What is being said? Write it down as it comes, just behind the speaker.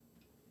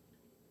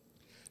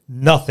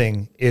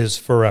Nothing is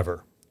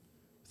forever.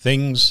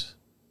 Things,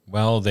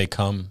 well, they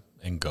come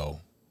and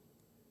go.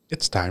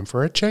 It's time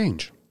for a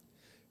change.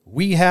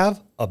 We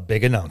have a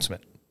big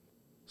announcement.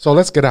 So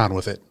let's get on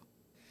with it.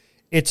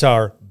 It's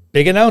our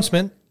big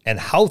announcement and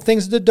how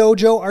things at the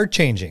dojo are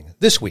changing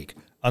this week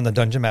on the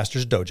Dungeon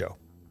Masters Dojo.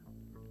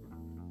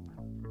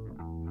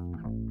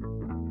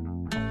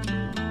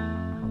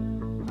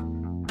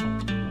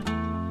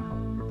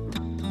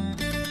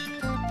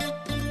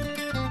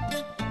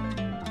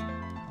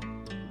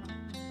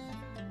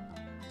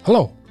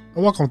 Hello,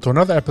 and welcome to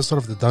another episode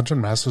of the Dungeon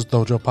Masters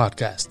Dojo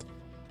podcast.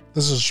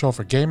 This is a show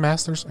for game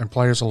masters and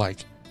players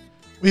alike.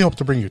 We hope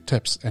to bring you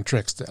tips and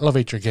tricks to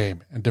elevate your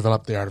game and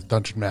develop the art of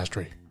dungeon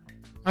mastery.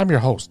 I'm your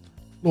host,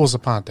 Louis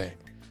Aponte,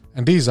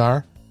 and these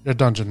are your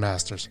Dungeon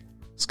Masters,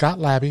 Scott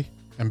Labby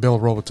and Bill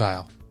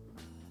Robotile.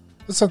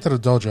 Let's enter the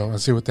dojo and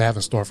see what they have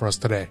in store for us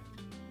today.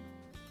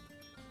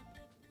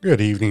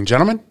 Good evening,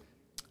 gentlemen.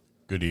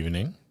 Good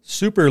evening.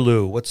 Super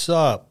Lou, what's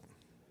up?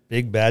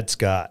 Big Bad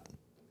Scott.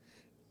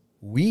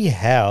 We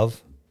have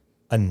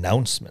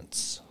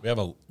announcements. We have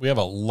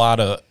a lot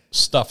of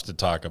stuff to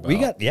talk about. We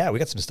got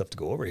some stuff to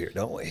go over here,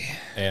 don't we?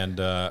 And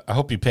I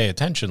hope you pay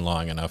attention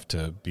long enough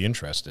to be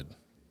interested.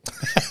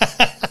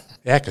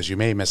 Yeah, because you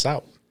may miss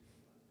out.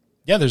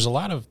 Yeah, there's a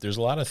lot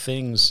of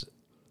things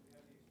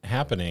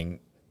happening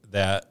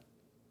that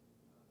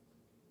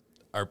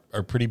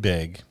are pretty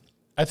big.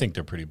 I think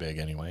they're pretty big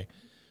anyway.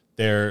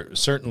 There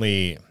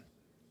certainly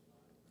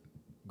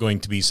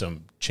going to be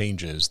some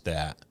changes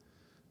that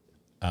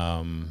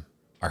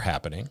are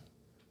happening,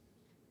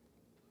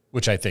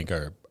 which I think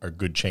are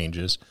good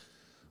changes.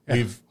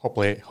 Yeah,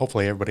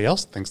 hopefully everybody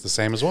else thinks the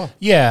same as well.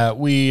 Yeah,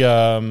 we've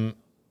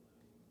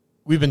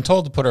been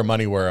told to put our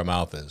money where our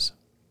mouth is.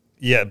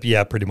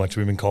 Yeah, pretty much.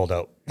 We've been called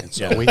out. And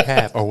so we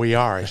have, or we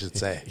are, I should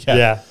say.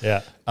 Yeah.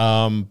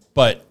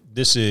 But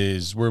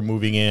we're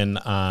moving in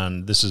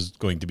on, this is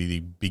going to be the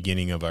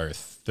beginning of our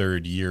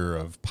third year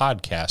of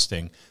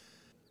podcasting,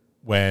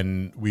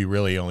 when we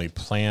really only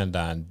planned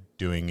on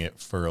doing it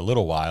for a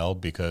little while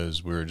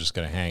because we were just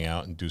going to hang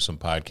out and do some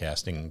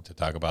podcasting to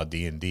talk about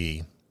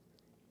D&D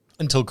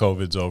until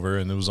COVID's over,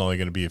 and it was only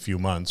going to be a few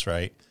months,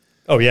 right?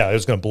 Oh, yeah, it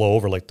was going to blow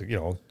over like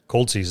the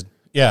cold season.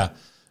 Yeah,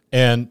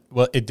 and,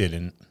 well, it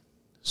didn't.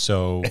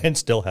 So And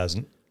still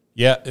hasn't.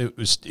 Yeah,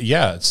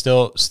 it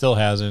still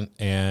hasn't,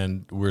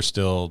 and we're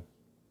still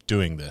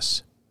doing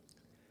this.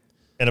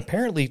 And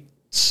apparently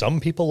some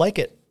people like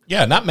it.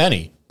 Yeah, not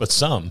many, but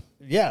some.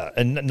 Yeah,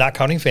 and not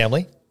counting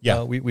family.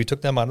 Yeah. We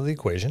took them out of the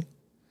equation.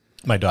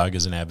 My dog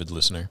is an avid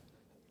listener.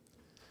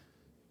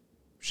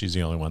 She's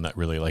the only one that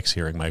really likes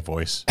hearing my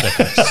voice.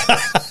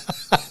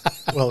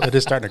 Well, it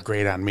is starting to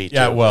grate on me, too.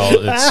 Yeah, well,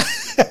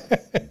 it's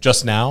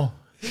just now.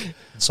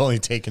 It's only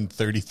taken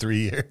 33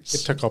 years.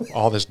 It took up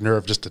all this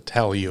nerve just to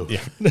tell you.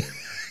 Yeah.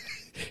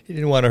 He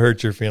didn't want to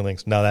hurt your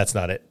feelings. No, that's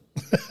not it.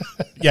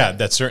 Yeah,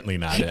 that's certainly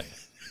not it.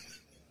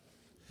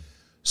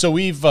 So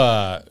we've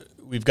got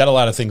a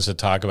lot of things to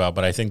talk about,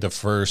 but I think the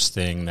first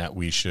thing that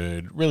we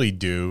should really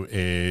do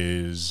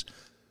is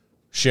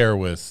share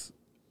with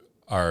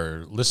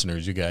our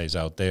listeners, you guys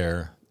out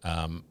there,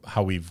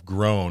 how we've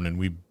grown, and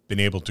we've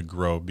been able to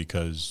grow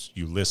because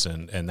you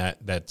listen, and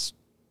that's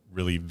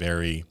really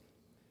very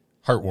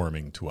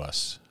heartwarming to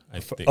us. I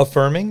think.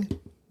 Affirming?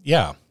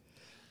 Yeah.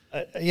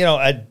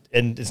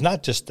 And it's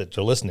not just that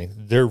they're listening;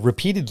 they're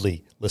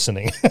repeatedly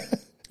listening.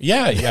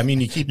 Yeah, I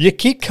mean, you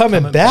keep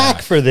coming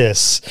back for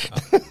this.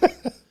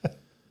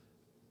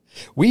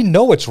 We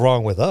know what's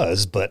wrong with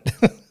us, but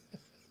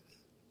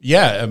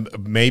yeah,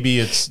 maybe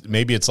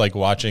it's like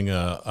watching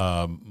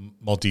a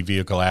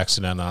multi-vehicle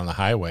accident on the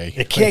highway.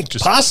 it can't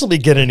possibly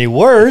get any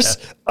worse.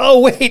 Yeah. Oh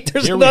wait,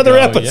 there's another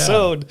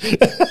episode.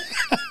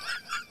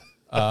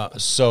 Yeah.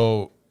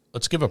 So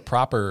let's give a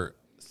proper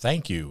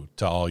thank you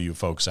to all you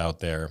folks out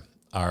there,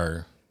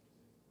 our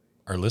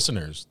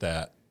listeners.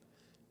 That,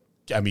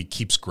 I mean,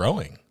 keeps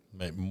growing.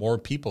 More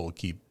people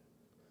keep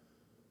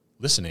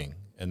listening,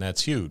 and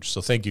that's huge.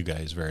 So thank you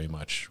guys very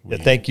much.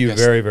 Thank you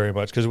very, very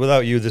much, because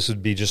without you, this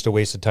would be just a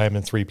waste of time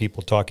and three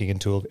people talking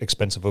into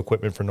expensive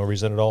equipment for no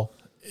reason at all.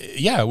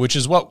 Yeah, which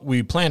is what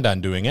we planned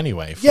on doing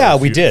anyway.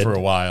 We did for a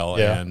while.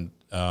 Yeah. And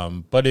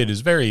but it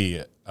is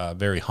very,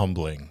 very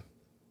humbling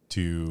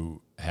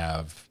to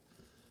have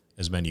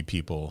as many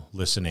people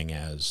listening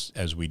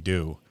as we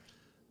do.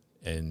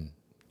 And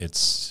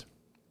it's,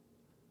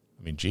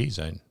 I mean, geez,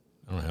 I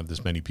don't have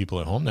this many people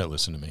at home that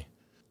listen to me.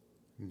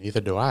 Neither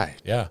do I.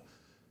 Yeah.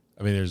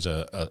 I mean, there's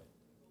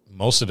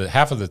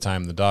half of the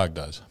time the dog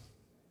does.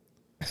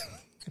 I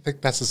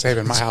think that's the same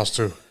in my house,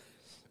 too.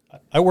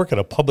 I work at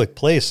a public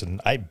place, and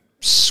I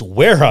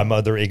swear I'm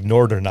either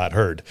ignored or not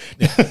heard.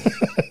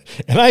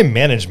 And I'm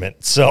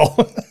management, so.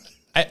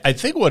 I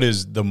think what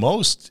is the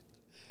most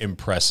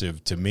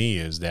impressive to me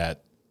is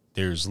that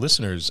there's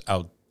listeners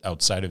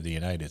outside of the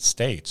United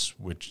States,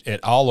 which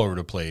all over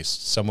the place.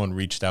 Someone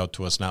reached out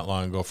to us not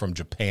long ago from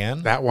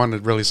Japan. That one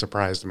really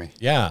surprised me.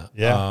 Yeah.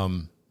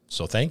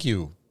 So thank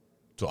you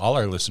to all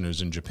our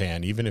listeners in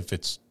Japan, even if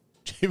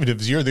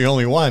you're the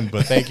only one,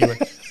 but thank you.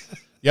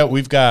 Yeah,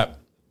 we've got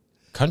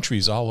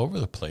countries all over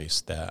the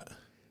place that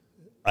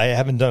I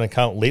haven't done a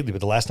count lately,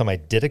 but the last time I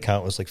did a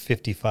count was like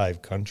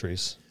 55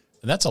 countries.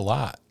 and that's a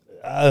lot.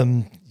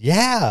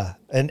 Yeah.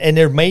 And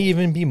there may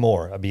even be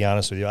more, I'll be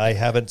honest with you. I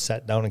haven't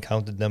sat down and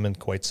counted them in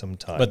quite some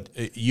time. But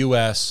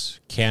U.S.,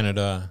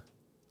 Canada,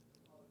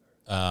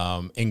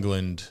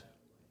 England,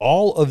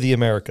 all of the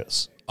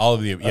Americas. all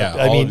of the I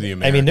of mean, the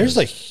Americas. there's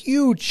a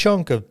huge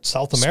chunk of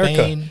South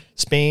America,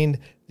 Spain,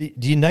 the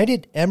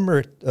United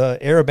Arab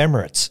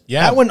Emirates.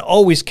 Yeah. That one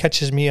always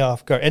catches me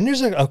off guard. And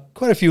there's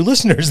quite a few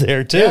listeners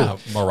there too. Yeah,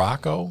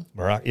 Morocco.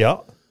 Yeah.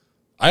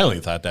 I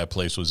only thought that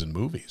place was in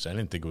movies. I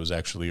didn't think it was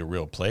actually a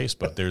real place,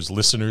 but there's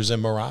listeners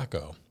in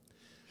Morocco.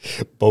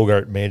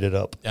 Bogart made it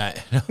up.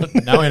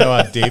 Now I know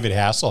how David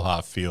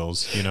Hasselhoff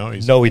feels. You know,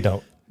 No, we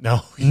don't. no.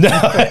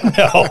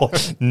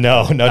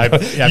 No.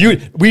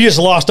 I've- We just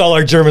lost all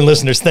our German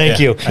listeners.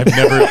 Thank you. I've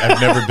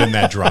never been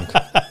that drunk.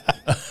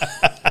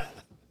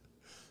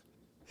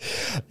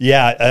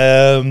 Yeah,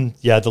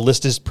 the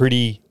list is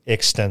pretty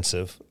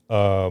extensive,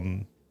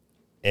 and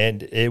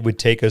it would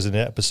take us an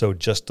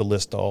episode just to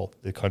list all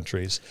the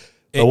countries.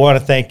 I want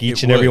to thank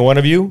each and every one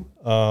of you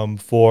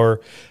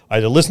for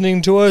either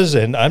listening to us,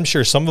 and I'm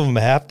sure some of them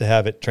have to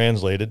have it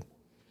translated.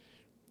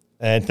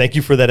 And thank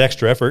you for that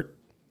extra effort.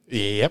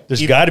 Yep.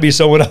 There's got to be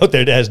someone out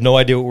there that has no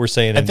idea what we're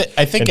saying.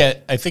 I think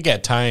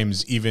at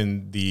times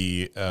even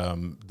the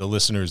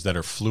listeners that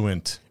are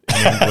fluent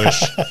in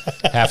English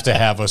have to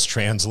have us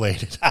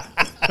translated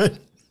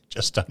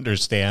just to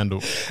understand.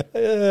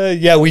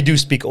 Yeah, we do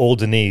speak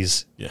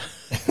Oldenese. Yeah,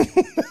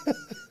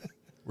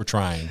 we're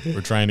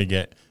trying to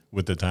get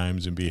with the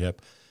times and be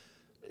hip.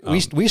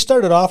 We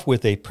started off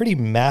with a pretty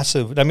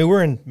massive. I mean,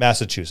 we're in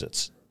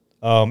Massachusetts,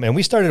 and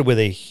we started with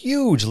a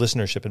huge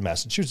listenership in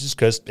Massachusetts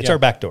because it's our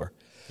back door.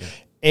 Yeah.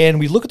 And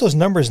we look at those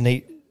numbers,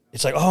 and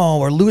it's like, oh,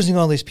 we're losing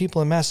all these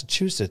people in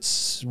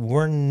Massachusetts.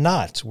 We're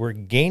not. We're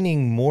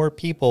gaining more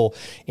people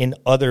in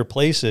other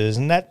places,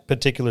 and that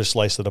particular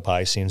slice of the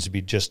pie seems to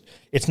be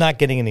it's not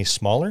getting any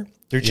smaller.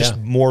 There's just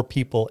more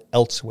people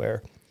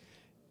elsewhere.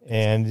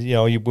 And,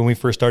 when we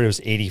first started, it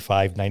was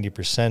 85,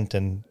 90%.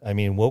 And, I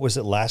mean, what was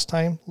it last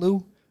time,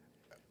 Lou?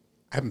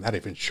 I'm not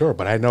even sure,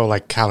 but I know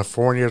like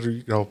California,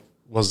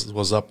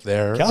 was up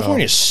there.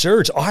 California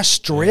surged.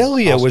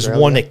 Australia was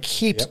one that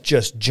keeps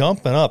just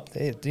jumping up.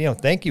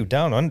 Thank you,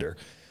 Down Under.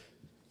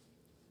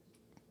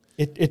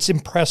 It's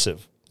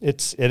impressive.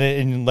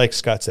 And like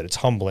Scott said, it's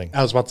humbling.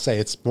 I was about to say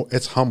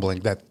it's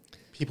humbling that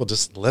people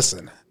just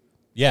listen.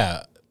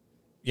 Yeah.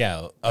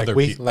 Yeah,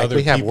 we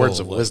have words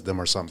of wisdom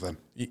or something.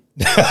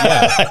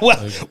 Yeah,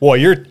 well,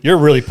 you're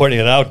really putting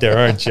it out there,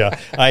 aren't you?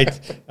 I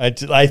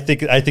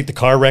think the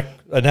car wreck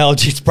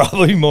analogy is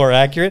probably more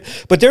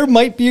accurate, but there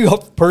might be a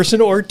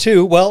person or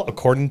two. Well,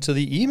 according to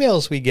the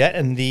emails we get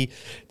and the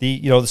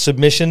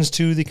submissions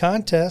to the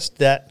contest,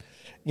 that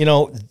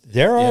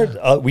there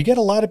are we get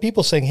a lot of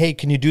people saying, "Hey,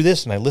 can you do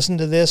this?" And I listened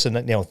to this,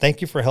 and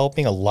thank you for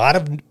helping. A lot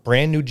of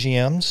brand new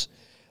GMs.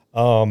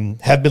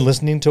 Have been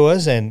listening to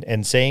us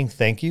and saying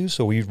thank you.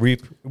 So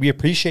we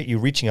appreciate you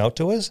reaching out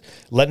to us,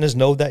 letting us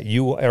know that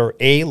you are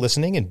A,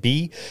 listening, and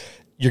B,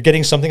 you're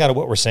getting something out of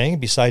what we're saying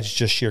besides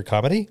just sheer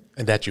comedy.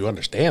 And that you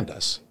understand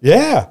us.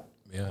 Yeah.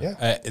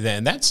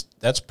 And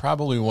that's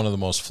probably one of the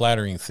most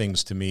flattering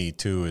things to me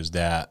too, is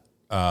that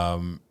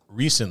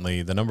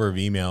recently the number of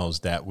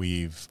emails that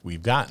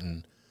we've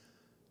gotten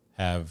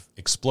have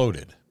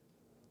exploded.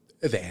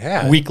 They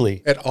have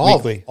weekly. I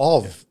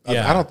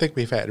don't think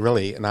we've had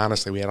really, and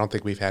honestly, I don't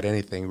think we've had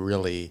anything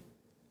really.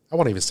 I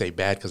won't even say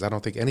bad because I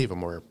don't think any of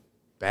them were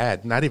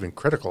bad. Not even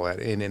critical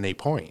in any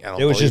point.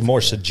 It was just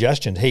more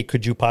suggestions. Hey,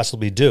 could you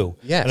possibly do?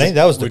 Yeah, I think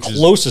that was the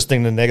closest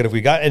thing to negative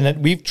we got, and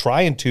then we've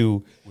tried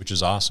to, which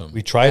is awesome.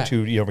 We try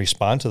to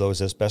respond to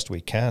those as best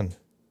we can.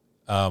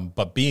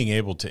 But being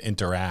able to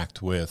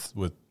interact with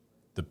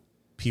the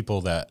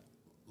people that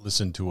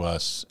listen to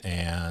us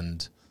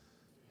and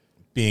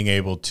being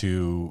able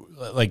to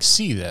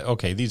see that,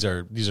 okay, these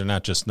are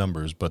not just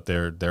numbers, but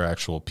they're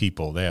actual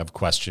people. They have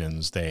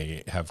questions,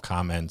 they have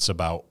comments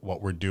about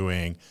what we're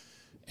doing,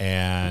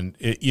 and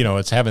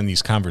it's having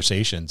these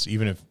conversations,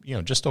 even if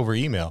just over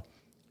email.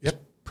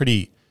 Yep,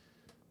 pretty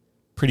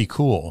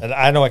cool. And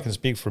I know I can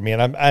speak for me,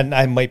 and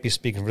I might be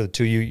speaking for the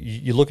two of you.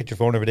 You look at your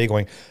phone every day,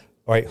 going,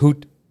 all right,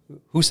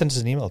 who sent us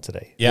an email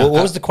today? Yeah.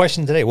 What was the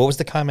question today? What was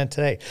the comment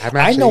today?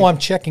 I know I'm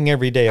checking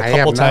every day, a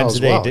couple times a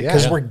day,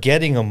 because we're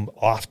getting them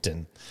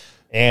often.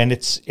 And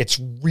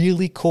it's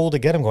really cool to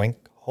get them going,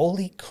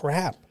 holy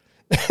crap.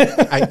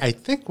 I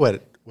think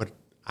what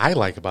I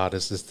like about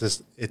it is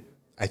this.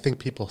 I think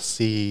people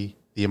see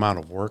the amount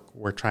of work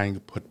we're trying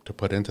to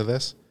put into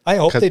this. I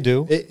hope they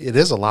do. It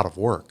is a lot of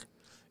work.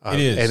 It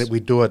is. And we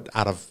do it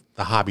out of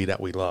the hobby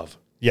that we love.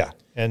 Yeah.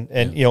 And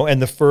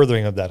and the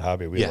furthering of that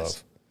hobby we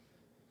love.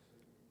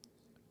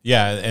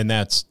 Yeah, and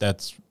that's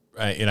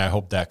and I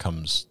hope that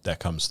comes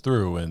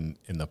through in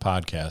the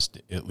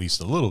podcast at least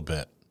a little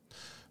bit.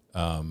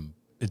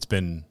 It's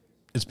been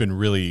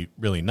really,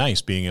 really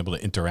nice being able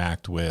to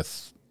interact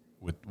with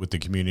the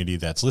community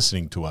that's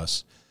listening to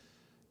us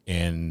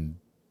and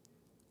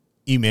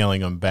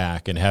emailing them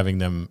back and having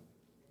them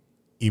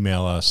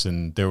email us,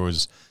 and there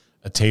was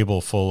a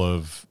table full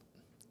of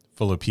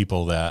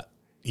people that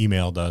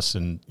emailed us,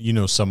 and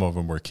some of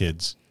them were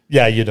kids.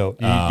 Yeah,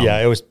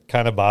 it was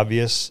kind of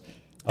obvious.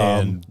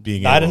 And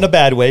being not in a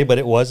bad way, but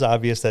it was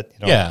obvious that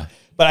Yeah.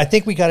 But I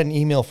think we got an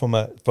email from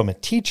a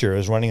teacher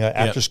who's running an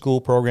after school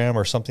program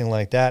or something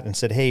like that, and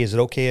said, "Hey, is it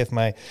okay if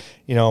my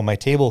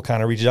table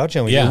kind of reaches out to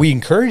him?" Yeah. We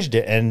encouraged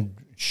it, and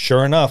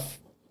sure enough,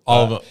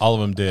 all of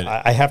them did.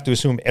 I have to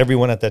assume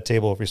everyone at that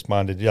table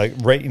responded, like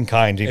right in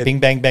kind. Bing,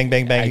 bang, bang,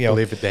 bang, bang. I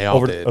believe they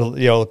all did.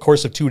 The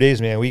course of 2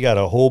 days, man, we got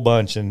a whole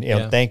bunch, and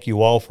Yeah. thank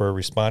you all for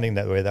responding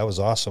that way. That was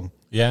awesome.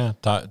 Yeah,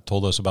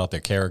 told us about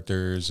their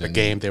characters, The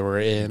game they were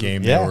in. they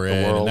were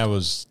in, and that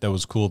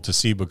was cool to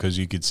see, because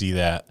you could see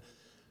that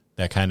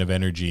kind of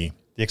energy,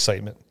 The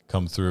excitement.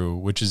 come through,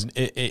 which is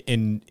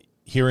in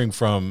hearing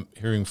from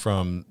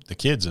the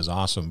kids is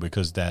awesome,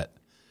 because that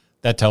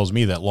tells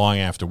me that long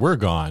after we're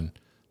gone,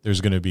 there's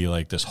going to be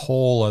like this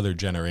whole other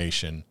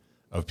generation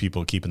of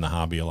people keeping the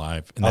hobby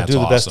alive. And I'll that's do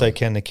the best awesome. I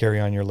can to carry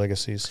on your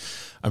legacies.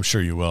 I'm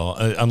sure you will,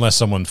 unless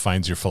someone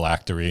finds your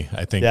phylactery.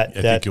 I think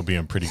you'll be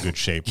in pretty good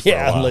shape. For a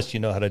while. Unless you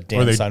know how to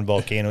dance on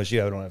volcanoes, I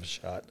don't have a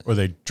shot. Or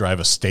they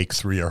drive a stake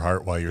through your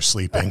heart while you're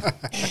sleeping.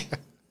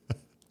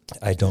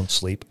 I don't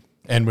sleep.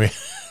 And we,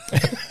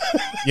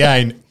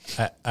 yeah,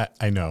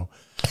 I know.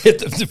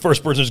 The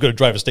first person who's going to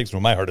drive a stake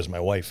through my heart is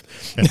my wife.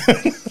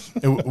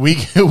 We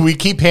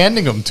keep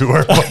handing them to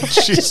her.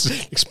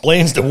 She's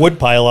Explains the wood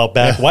pile out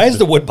back. Why is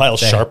the wood pile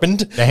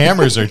sharpened? The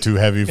hammers are too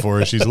heavy for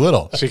her. She's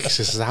little. She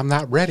says, "I'm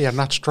not ready. I'm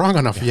not strong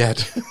enough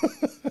yet."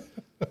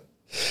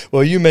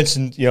 Well, you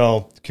mentioned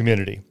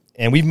community,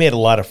 and we've made a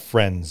lot of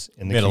friends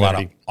in the community. A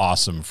lot of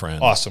awesome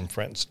friends. Awesome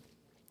friends.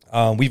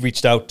 We've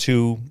reached out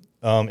to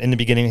in the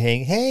beginning,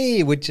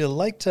 hey, would you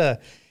like to,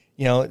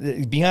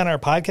 be on our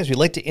podcast? We'd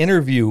like to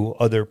interview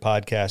other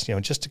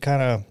podcasts, just to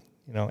kind of,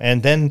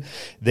 and then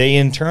they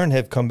in turn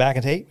have come back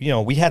and say, hey,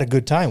 we had a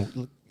good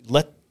time.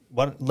 Let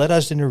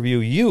us interview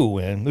you.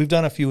 And we've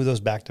done a few of those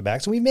back to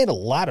back. So we've made a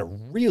lot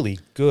of really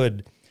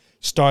good,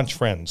 staunch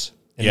friends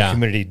in the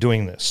community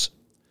doing this.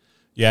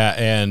 Yeah.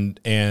 And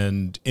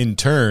in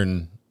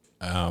turn,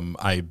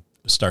 I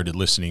started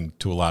listening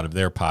to a lot of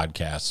their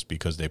podcasts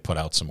because they put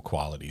out some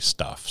quality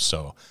stuff.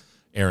 So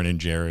Aaron and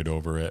Jared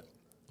over at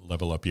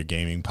Level Up Your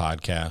Gaming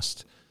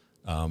podcast,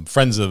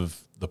 friends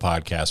of the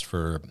podcast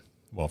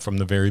from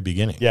the very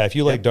beginning. Yeah, if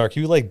you like dark,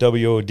 you like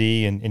WOD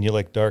and you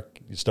like dark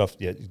stuff,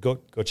 go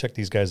check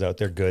these guys out.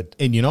 They're good.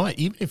 And you know what?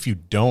 Even if you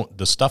don't,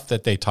 the stuff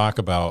that they talk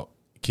about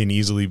can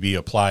easily be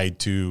applied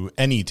to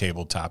any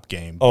tabletop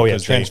game. Oh, yeah,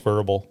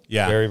 transferable.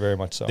 Yeah. Very, very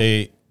much so.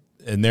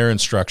 They're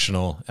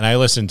instructional, and I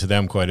listen to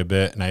them quite a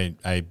bit, and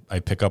I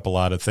pick up a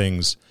lot of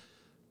things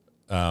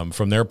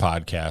from their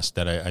podcast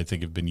that I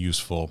think have been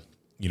useful,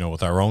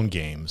 with our own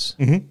games.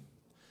 Mm-hmm.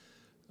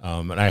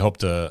 And I hope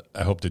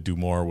to do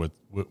more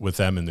with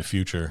them in the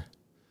future.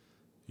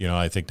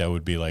 I think that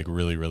would be like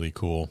really, really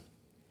cool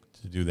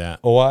to do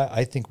that. Oh,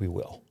 I think we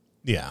will.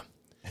 Yeah,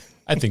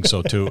 I think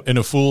so too. In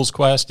a Fool's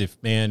Quest,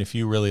 if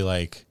you really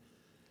like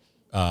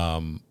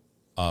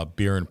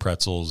beer and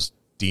pretzels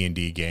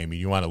D&D game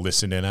and you want to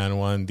listen in on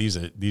one, these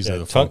are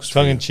the folks.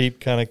 Tongue in cheek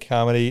kind of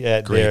comedy.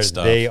 Great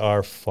stuff. They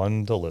are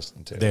fun to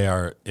listen to. They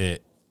are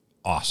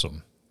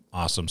awesome.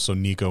 So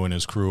Nico and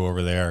his crew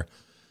over there,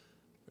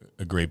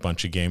 a great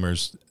bunch of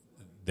gamers.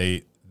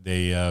 They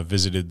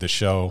visited the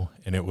show,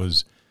 and it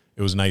was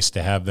nice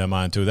to have them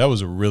on too. That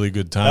was a really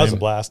good time. That was a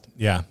blast.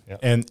 Yeah.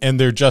 And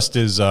they're just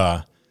as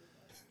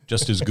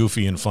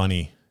goofy and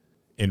funny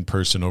in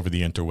person over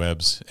the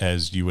interwebs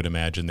as you would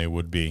imagine they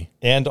would be.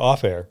 And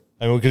off air.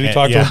 I mean, because we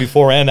talked to them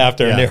before and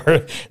after, and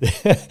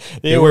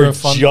they were a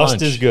fun just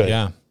bunch. as good.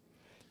 Yeah.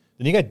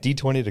 Then you got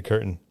D20 to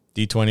Curtain.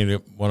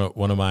 D20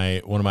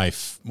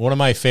 one of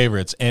my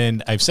favorites,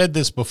 and I've said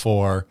this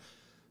before,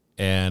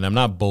 and I'm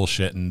not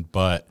bullshitting,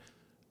 but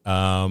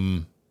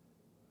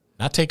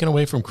not taken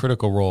away from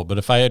Critical Role. But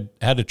if I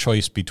had a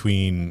choice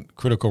between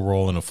Critical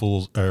Role and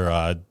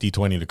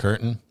D20 to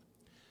Curtain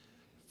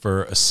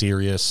for a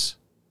serious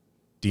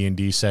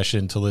D&D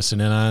session to listen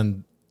in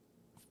on,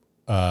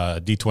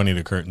 D20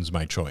 to Curtain's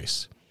my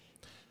choice.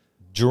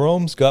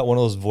 Jerome's got one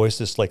of those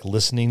voices like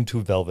listening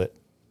to Velvet.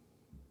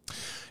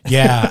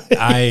 Yeah,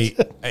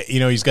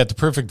 he's got the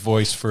perfect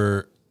voice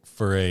for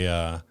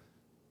a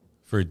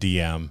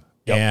DM,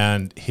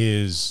 and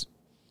his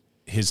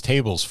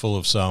table's full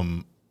of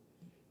some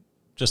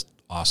just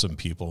awesome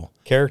people,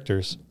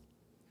 characters.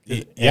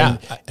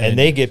 And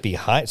they get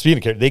behind. Speaking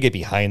of characters, they get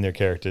behind their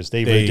characters.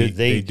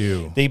 They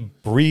do. They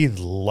breathe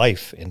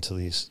life into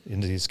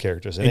these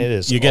characters, and it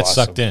is you get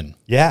awesome. sucked in.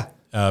 Yeah,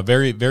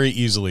 very very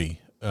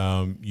easily.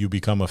 You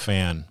become a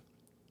fan,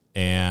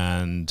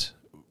 and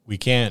we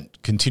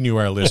can't continue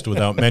our list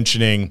without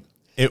mentioning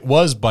it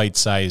was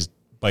bite-sized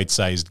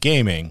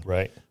gaming,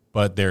 right?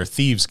 But they're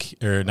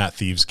not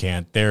thieves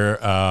can't.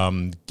 They're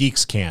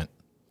geeks can't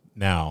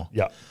now.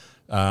 Yeah.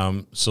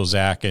 So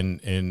Zach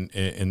and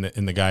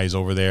the guys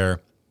over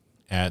there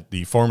at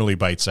the formerly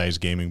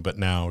bite-sized gaming, but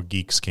now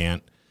geeks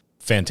can't.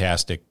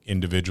 Fantastic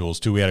individuals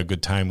too. We had a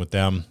good time with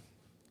them.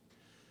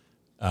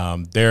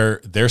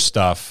 Their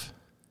stuff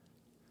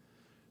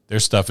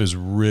is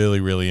really,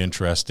 really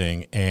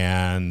interesting,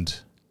 and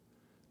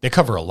they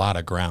cover a lot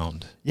of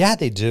ground. Yeah,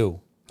 they do.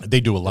 They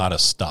do a lot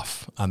of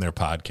stuff on their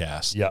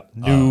podcast. Yeah,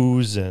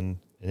 news and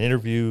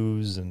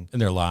interviews and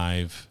they're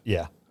live.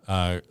 Yeah,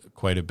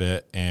 quite a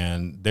bit,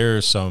 and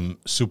there's some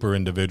super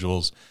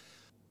individuals.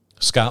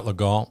 Scott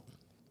Legault,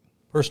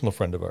 personal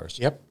friend of ours.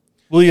 Yep.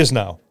 Well, he is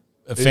now.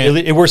 He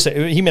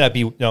may not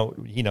be. No,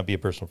 he not be a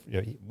personal.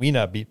 May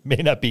not be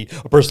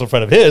a personal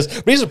friend of his,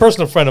 but he's a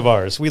personal friend of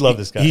ours. We love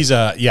this guy. He's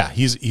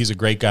a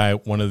great guy.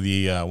 One of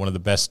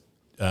the best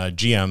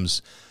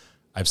GMs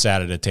I've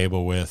sat at a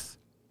table with.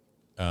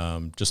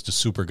 Just a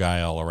super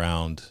guy all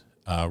around.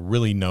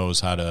 Really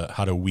knows how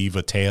to weave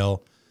a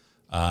tale.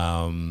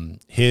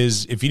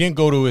 If you didn't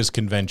go to his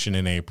convention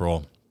in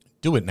April,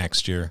 do it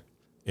next year.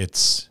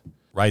 It's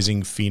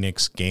Rising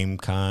Phoenix Game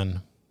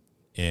Con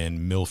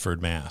in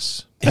Milford,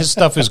 Mass. His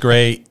stuff is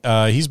great.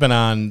 He's been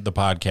on the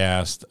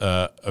podcast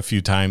a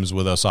few times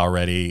with us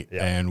already,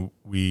 and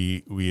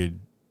we had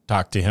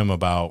talked to him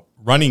about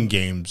running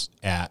games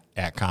at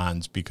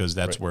cons, because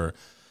that's where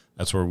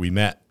we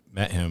met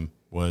him,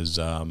 was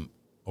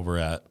over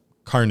at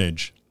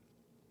Carnage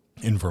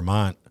in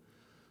Vermont a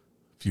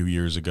few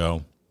years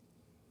ago.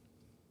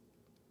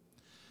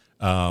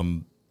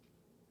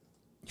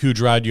 Huge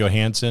Rod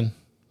Johansson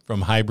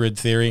from Hybrid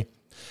Theory.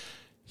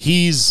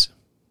 He is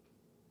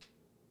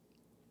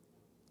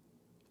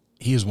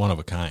one of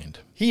a kind.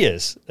 He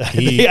is.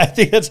 I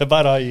think that's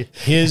about all you.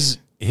 His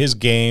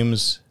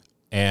games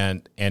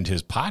and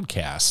his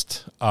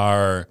podcast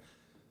are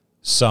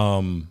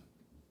some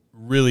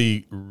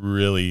really,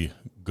 really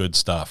good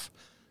stuff.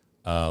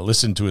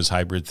 Listen to his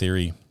Hybrid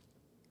Theory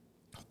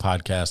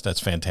podcast. That's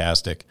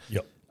fantastic.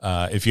 Yep.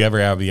 If you ever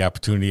have the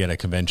opportunity at a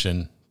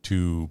convention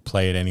to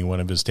play at any one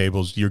of his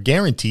tables, you're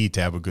guaranteed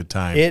to have a good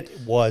time. It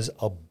was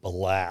a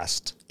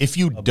blast. If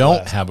you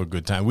don't have a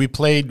good time, we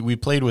played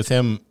with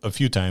him a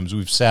few times.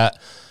 We sat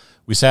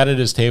at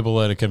his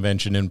table at a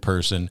convention in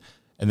person,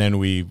 and then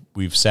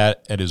we've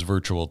sat at his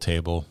virtual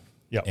table.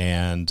 Yep.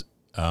 And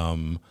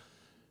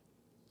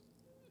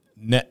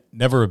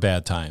never a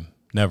bad time.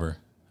 Never.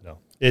 No.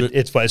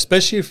 It's fun,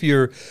 especially if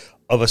you're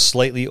of a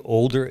slightly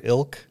older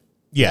ilk.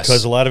 Yes.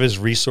 Because a lot of his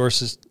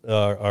resources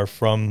are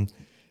from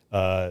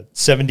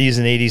 70s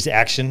and 80s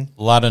action.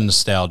 A lot of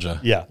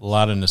nostalgia. Yeah. A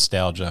lot of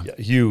nostalgia. Yeah,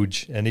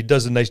 huge. And he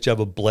does a nice job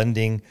of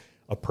blending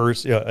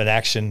an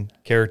action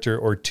character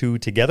or two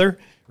together,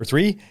 or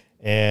three,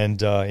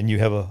 and you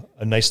have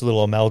a nice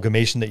little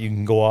amalgamation that you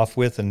can go off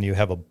with, and you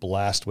have a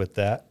blast with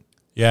that.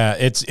 Yeah,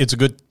 it's a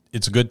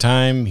good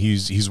time.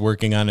 He's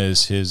working on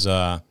his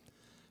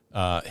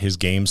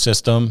game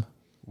system,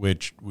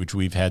 which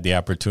we've had the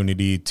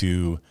opportunity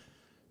to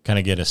kind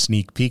of get a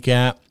sneak peek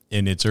at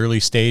in its early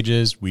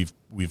stages. We've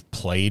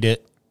played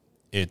it.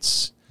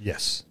 It's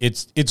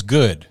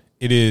good.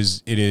 It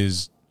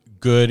is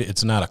good.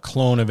 It's not a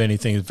clone of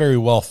anything. It's very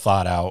well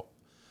thought out.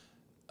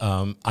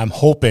 I'm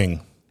hoping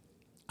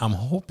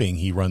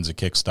he runs a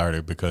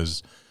Kickstarter,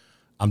 because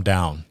I'm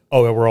down.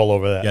 Oh, we're all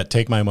over that. Yeah,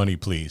 take my money,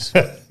 please.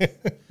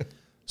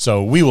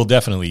 So we will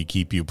definitely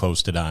keep you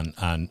posted on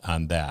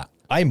that.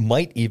 I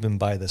might even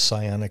buy the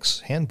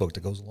Psionics handbook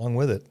that goes along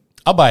with it.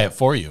 I'll buy it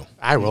for you.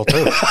 I will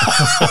too.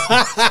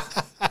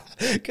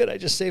 Could I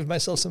just save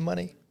myself some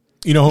money?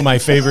 You know who my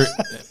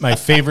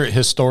favorite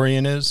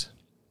historian is?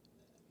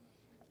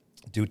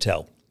 Do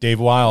tell. Dave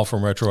Weil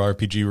from Retro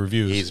RPG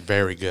Reviews. He's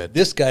very good.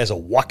 This guy is a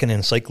walking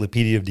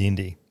encyclopedia of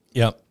D&D.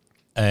 Yep.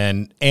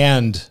 And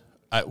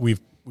we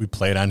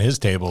played on his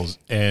tables,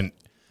 and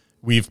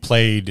we've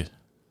played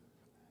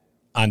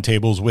on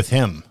tables with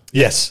him.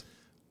 Yes.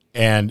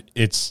 And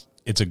it's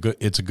a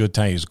good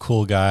time. He's a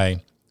cool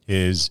guy.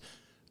 He's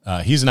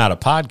not a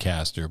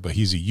podcaster, but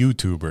he's a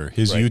YouTuber.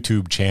 His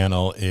YouTube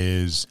channel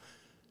is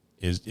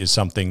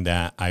something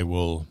that I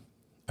will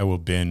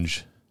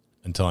binge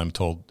until I'm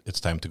told it's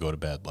time to go to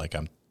bed, like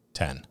I'm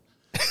 10.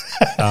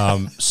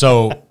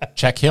 So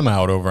check him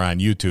out over on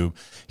YouTube.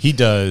 He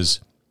does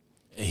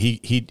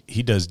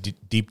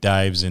deep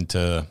dives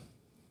into,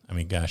 I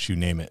mean, gosh, you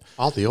name it.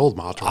 All the old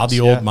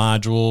modules. Old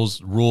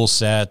modules, rule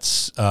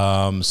sets,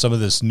 some of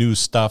this new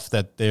stuff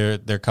that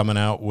they're coming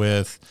out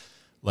with,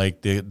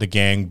 like the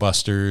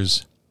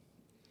Gangbusters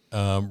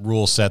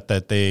rule set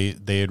that they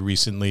had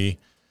recently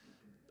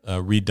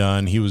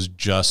redone. He was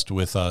just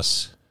with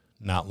us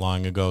not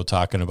long ago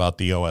talking about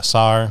the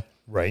OSR,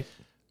 right?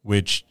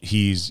 Which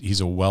he's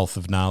a wealth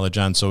of knowledge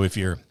on. So if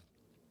you're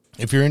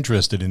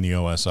interested in the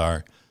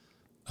OSR,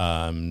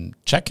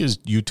 check his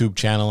YouTube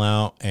channel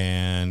out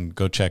and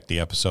go check the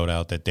episode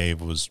out that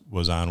Dave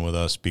was on with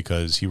us,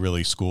 because he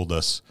really schooled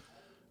us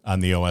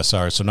on the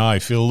OSR. So now I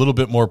feel a little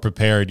bit more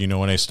prepared,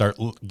 when I start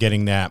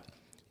getting that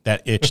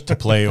itch to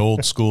play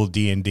old school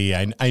D&D.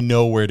 I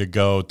know where to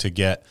go to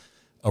get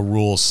a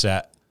rule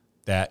set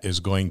that is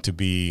going to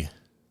be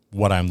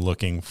what I'm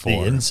looking for.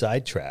 The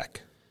inside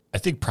track. I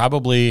think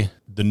probably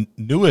the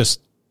newest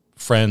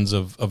friends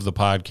of the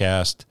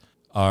podcast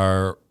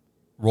are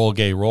Roll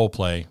Gay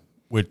Roleplay,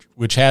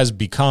 which has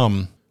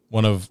become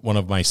one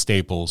of my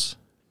staples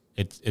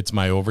it's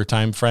my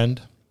overtime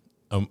friend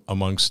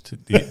amongst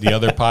the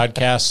other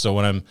podcasts. So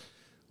when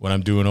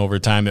I'm doing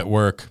overtime at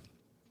work,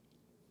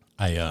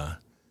 I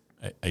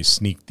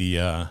sneak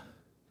the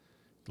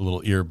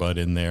little earbud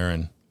in there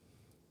and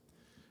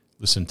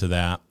listen to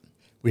that.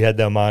 We had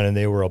them on, and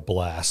they were a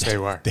blast. They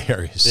were.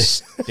 They're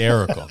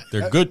hysterical.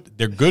 They're good.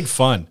 They're good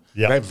fun.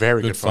 Yeah,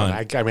 Very good fun.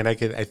 I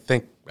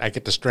think I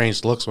get the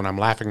strange looks when I'm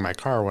laughing in my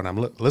car when I'm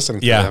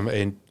listening to them,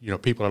 and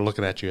people are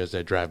looking at you as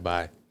they drive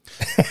by.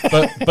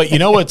 But you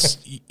know what's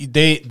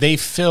they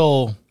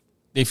fill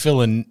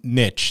a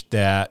niche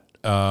that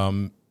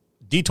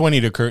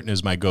D20 to Curtain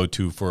is my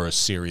go-to for a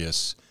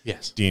serious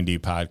D&D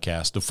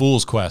podcast. The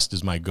Fool's Quest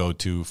is my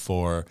go-to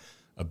for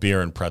a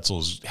beer and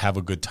pretzels, have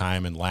a good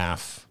time and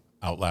laugh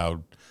out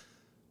loud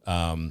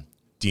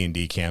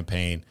D&D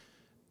campaign.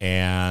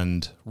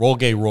 And Roll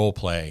Gay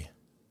Roleplay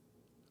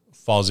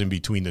falls in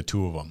between the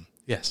two of them.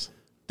 Yes.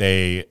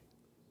 They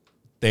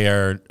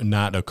are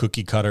not a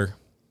cookie cutter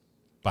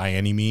by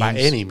any means. By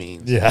any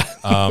means.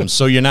 Yeah.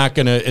 So you're not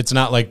going to, it's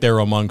not like they're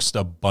amongst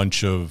a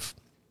bunch of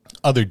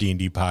other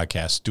D&D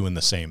podcasts doing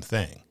the same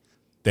thing.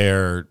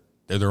 They're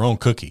their own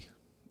cookie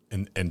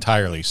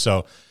entirely.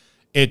 So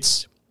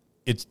it's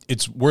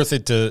worth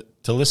it to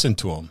listen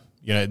to them.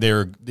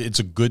 It's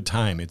a good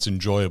time. It's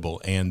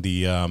enjoyable. And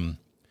the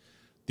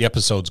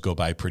episodes go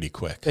by pretty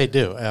quick. They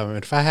do.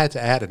 If I had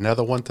to add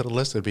another one to the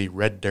list, it'd be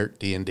Red Dirt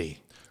D&D.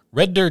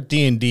 Red Dirt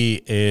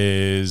D&D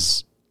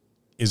is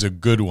a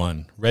good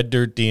one. Red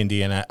Dirt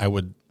D&D, and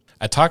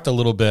I talked a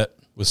little bit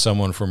with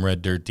someone from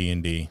Red Dirt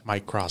D&D.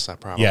 Mike Cross, I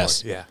probably.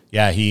 Yes.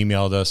 Yeah, he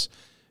emailed us.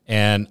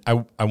 And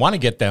I want to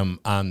get them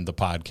on the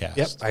podcast.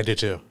 Yep, I do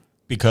too.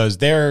 Because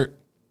they're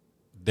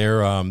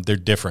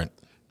different.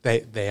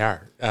 They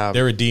are.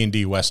 They're a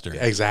D&D Western.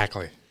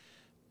 Exactly.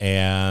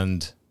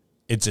 And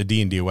it's a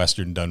D&D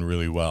Western done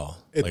really well.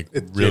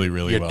 Really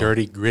well. Your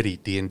dirty, gritty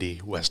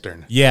D&D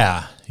Western.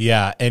 Yeah.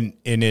 And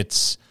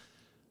it's,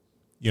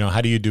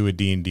 how do you do a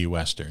D&D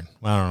Western?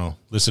 I don't know.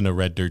 Listen to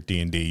Red Dirt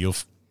D&D.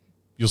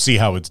 You'll see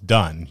how it's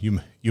done.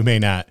 You may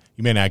not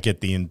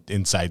get the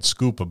inside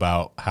scoop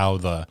about how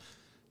the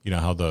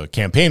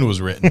campaign was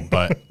written,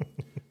 but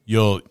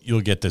you'll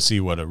get to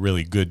see what a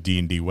really good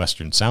D&D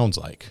Western sounds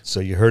like. So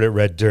you heard it,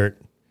 Red Dirt.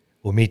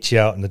 We'll meet you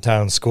out in the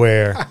town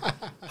square,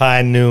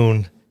 high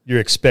noon. You're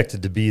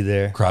expected to be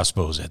there.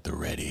 Crossbows at the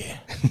ready.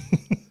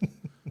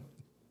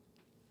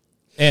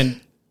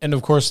 And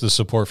of course, the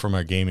support from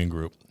our gaming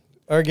group.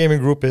 Our gaming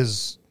group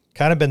has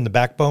kind of been the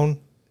backbone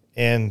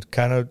and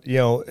kind of,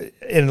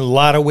 in a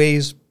lot of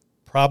ways,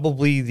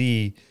 probably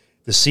the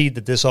seed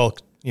that this all,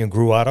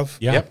 grew out of.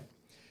 Yeah. Yep.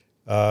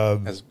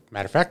 As a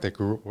matter of fact, it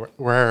grew.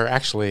 We're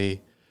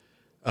actually,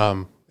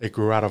 it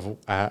grew out of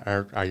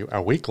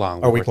our week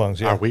long. Our week longs,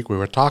 yeah. Our week we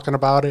were talking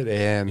about it,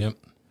 and Yep.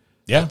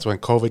 Yeah. that's when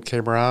COVID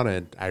came around,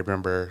 and I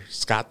remember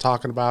Scott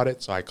talking about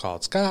it. So I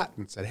called Scott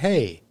and said,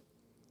 "Hey,"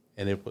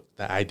 and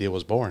the idea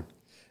was born.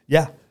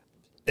 Yeah.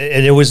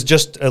 And it was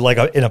just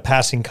in a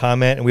passing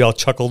comment, and we all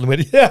chuckled and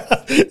went, yeah,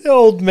 the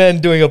old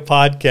men doing a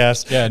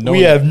podcast. Yeah,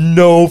 we have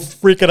no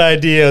freaking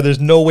idea.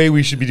 There's no way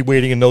we should be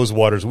wading in those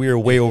waters. We are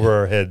way over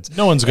our heads.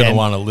 No one's going to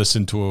want to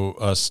listen to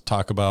us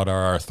talk about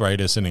our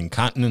arthritis and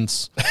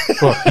incontinence.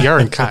 Well,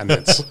 your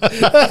incontinence.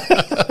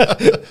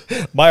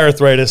 My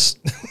arthritis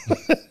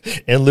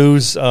and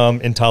Lou's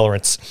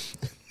intolerance.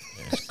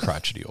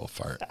 Crotchety old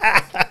fart.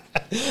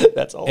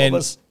 That's all of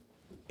us.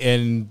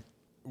 And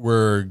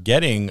we're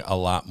getting a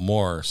lot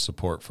more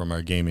support from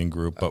our gaming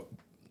group, but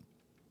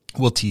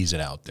we'll tease it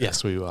out there.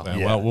 Yes, we will.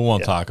 We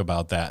won't talk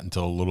about that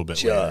until a little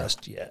bit later.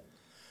 Just yet.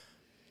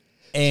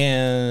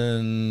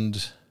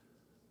 And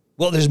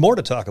well, there's more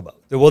to talk about.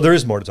 Well, there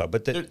is more to talk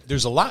about. But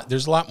there's a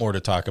lot more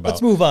to talk about.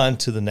 Let's move on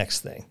to the next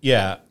thing.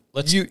 Yeah.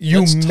 You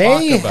let's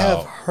may talk have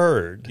about,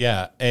 heard.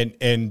 Yeah,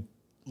 and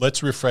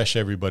let's refresh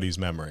everybody's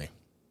memory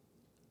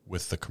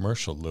with the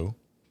commercial, Lou,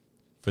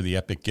 for the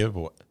epic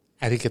giveaway.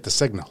 I didn't get the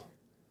signal.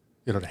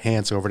 The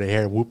hands over the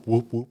hair, whoop,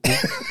 whoop, whoop,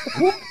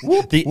 whoop,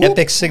 whoop, The whoop.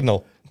 epic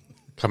signal.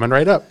 Coming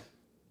right up.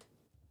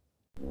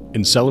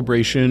 In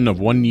celebration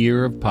of 1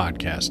 year of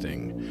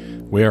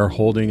podcasting, we are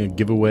holding a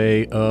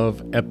giveaway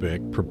of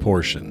epic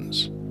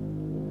proportions.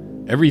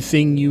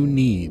 Everything you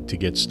need to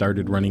get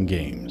started running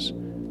games.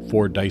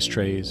 4 dice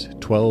trays,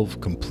 12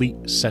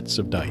 complete sets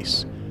of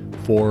dice,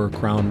 4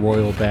 Crown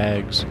Royal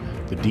bags,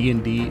 the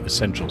D&D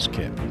Essentials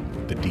Kit,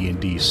 the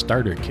D&D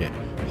Starter Kit,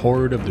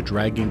 Horde of the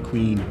Dragon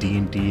Queen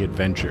D&D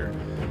Adventure,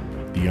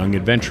 the Young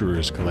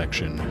Adventurers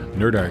Collection,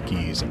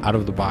 Nerdarchy's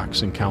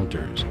Out-of-the-Box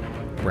Encounters,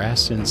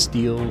 Brass and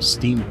Steel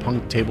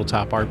Steampunk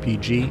Tabletop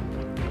RPG,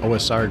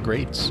 OSR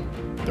Greats,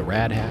 The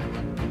Rad Hack,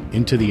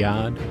 Into the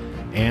Odd,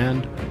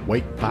 and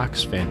White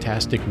Box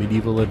Fantastic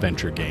Medieval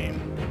Adventure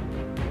Game.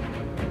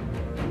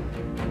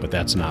 But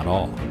that's not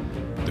all.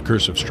 The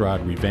Curse of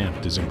Strahd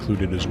Revamped is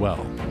included as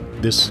well.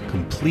 This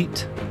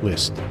complete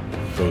list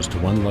goes to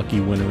one lucky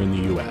winner in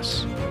the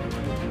U.S.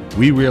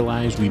 We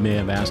realize we may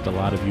have asked a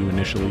lot of you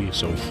initially,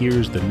 so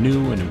here's the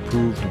new and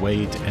improved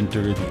way to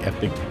enter the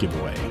epic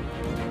giveaway.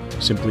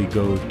 Simply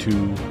go to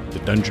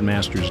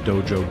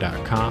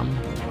thedungeonmastersdojo.com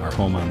our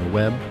home on the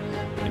web,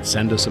 and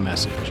send us a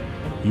message.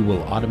 You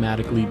will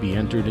automatically be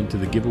entered into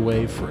the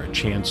giveaway for a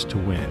chance to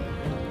win.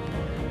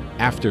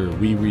 After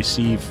we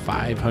receive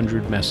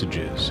 500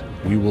 messages,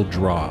 we will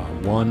draw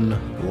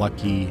one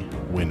lucky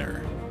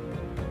winner.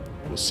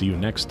 We'll see you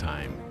next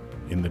time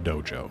in the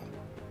dojo.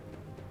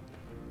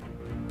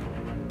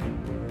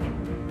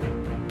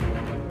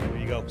 There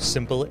you go.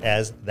 Simple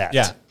as that.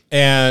 Yeah.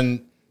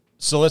 And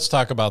so let's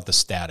talk about the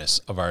status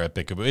of our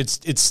epic.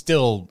 It's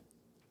still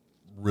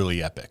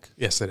really epic.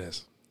 Yes, it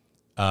is.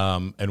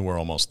 And we're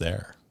almost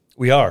there.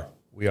 We are.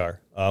 We're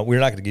not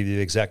going to give you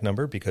the exact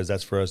number because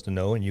that's for us to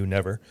know, and you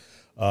never.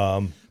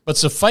 But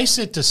suffice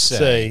it to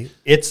say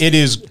it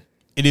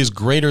is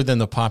greater than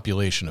the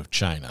population of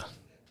China.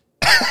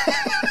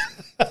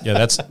 Yeah,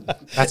 that's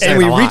and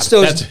we reached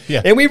those.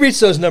 And we reached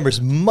those numbers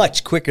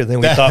much quicker than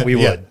we thought we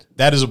would.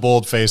 That is a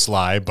bold-faced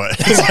lie, but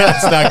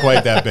it's not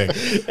quite that big.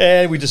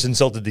 And we just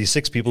insulted these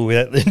 6 people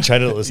in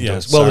China that listen to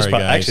us. Well,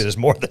 there's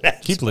more than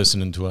that. Keep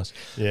listening to us.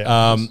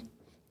 Yeah.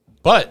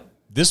 But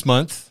this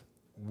month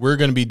we're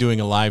going to be doing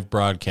a live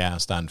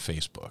broadcast on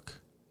Facebook,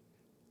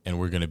 and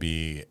we're going to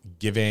be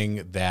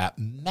giving that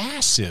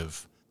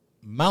massive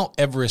Mount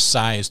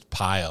Everest-sized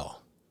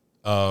pile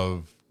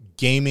of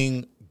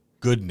gaming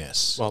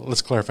goodness. Well,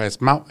 let's clarify. It's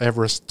Mount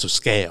Everest to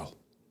scale.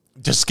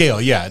 To scale,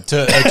 yeah,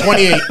 to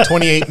a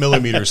 28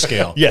 millimeter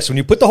scale. Yes, when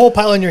you put the whole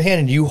pile in your hand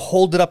and you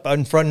hold it up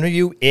in front of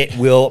you, it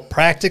will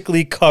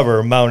practically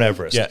cover Mount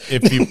Everest. Yeah,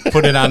 if you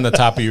put it on the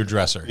top of your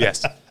dresser.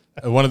 Yes.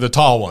 One of the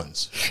tall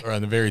ones, or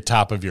on the very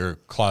top of your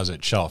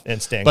closet shelf.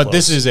 And stand But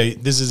close.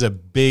 this is a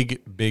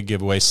big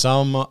giveaway.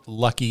 Some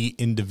lucky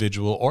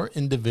individual, or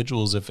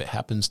individuals if it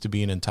happens to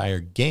be an entire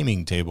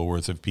gaming table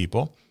worth of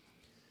people,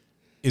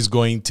 is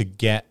going to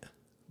get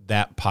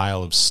that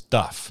pile of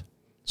stuff.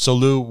 So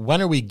Lou,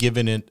 when are we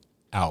giving it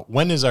out?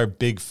 When is our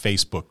big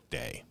Facebook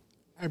day?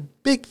 Our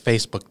big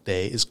Facebook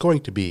day is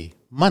going to be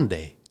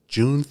Monday,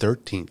 June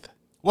 13th.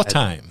 What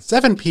time?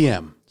 7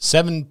 p.m.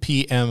 7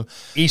 p.m.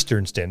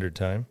 Eastern Standard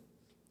Time.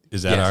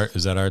 Is that our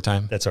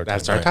time? That's our time.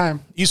 That's our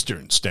time.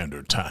 Eastern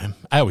Standard Time.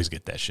 I always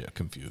get that shit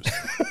confused.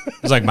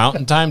 It's like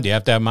mountain time. Do you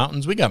have to have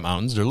mountains? We got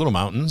mountains. They're little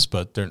mountains,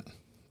 but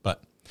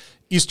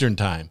Eastern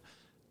Time.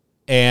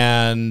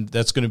 And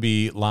that's going to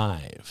be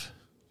live.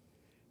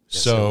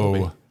 Yes, it will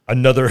be.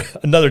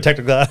 Another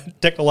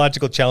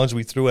technological challenge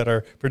we threw at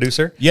our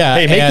producer. Yeah,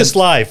 Hey, make this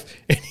live.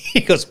 And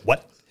he goes,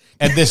 what?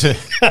 And this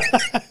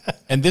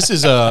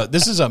is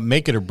a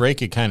make it or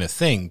break it kind of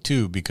thing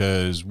too,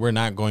 because we're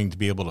not going to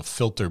be able to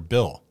filter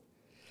Bill.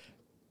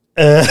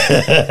 See,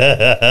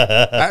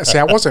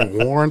 I wasn't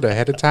warned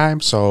ahead of time,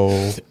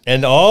 so...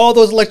 And all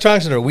those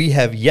electronics, we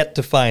have yet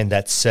to find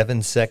that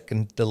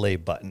 7-second delay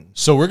button.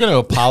 So we're going to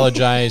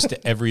apologize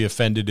to every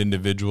offended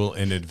individual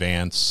in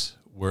advance.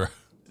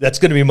 That's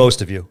going to be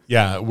most of you.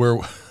 Yeah, we're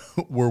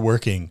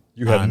working.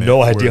 You have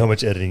no idea how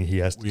much editing he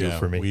has to do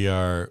for me. We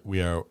are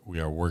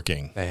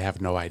working. They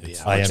have no idea.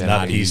 I am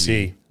not PC.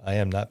 easy. I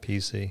am not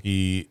PC.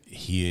 He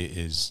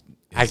is.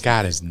 I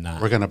got is it.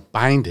 Not. We're going to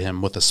bind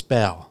him with a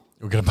spell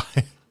We're gonna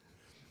buy.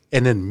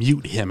 and then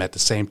mute him at the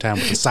same time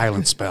with a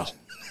silent spell.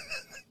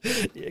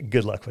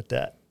 Good luck with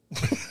that.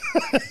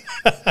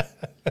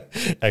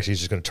 Actually, he's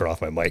just going to turn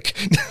off my mic.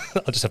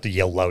 I'll just have to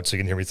yell loud so you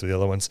can hear me through the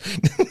other ones.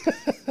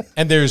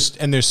 And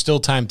there's still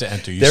time to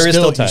enter. There is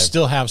still time. You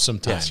still have some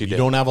time. Yes, you you do.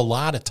 don't have a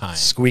lot of time,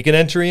 Squeak an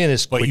entry in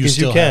as but quick you as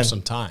still you can. have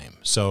some time.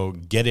 So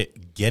get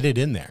it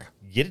in there.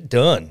 Get it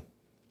done.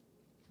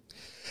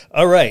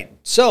 All right.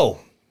 So,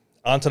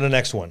 on to the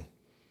next one.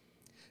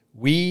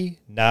 We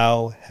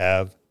now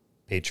have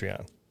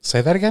Patreon.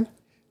 Say that again?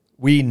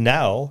 We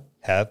now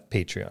have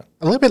Patreon.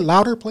 A little bit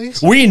louder,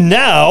 please. We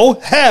now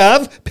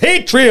have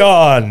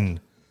Patreon.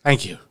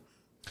 Thank you.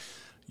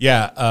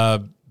 Yeah,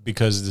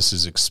 because this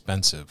is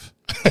expensive.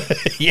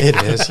 It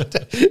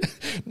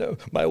is. No,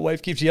 my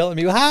wife keeps yelling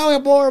at me, how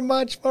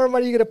much more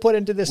money are you going to put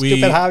into this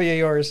stupid hobby of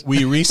yours?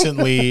 We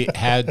recently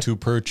had to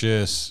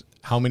purchase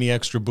how many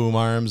extra boom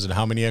arms and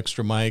how many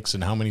extra mics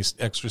and how many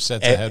extra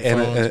sets of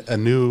headphones And a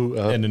new...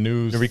 and a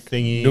new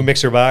thingy. New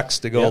mixer box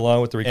to go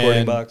along with the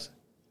recording box.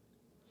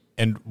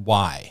 And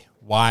why?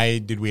 Why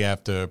did we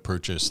have to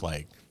purchase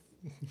like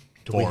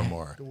four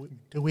more?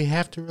 Do we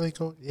have to really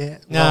go? Yeah.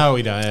 No,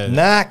 we don't.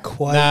 Not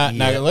quite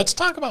yet. Let's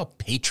talk about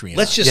Patreon.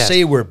 Let's just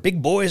say we're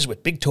big boys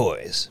with big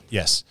toys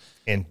yes.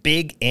 and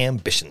big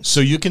ambitions. So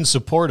you can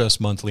support us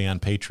monthly on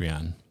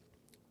Patreon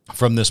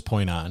from this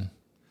point on.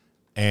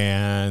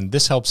 And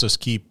this helps us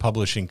keep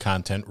publishing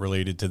content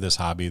related to this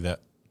hobby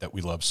that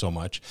we love so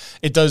much.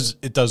 It does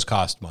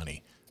cost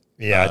money.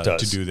 Yeah, it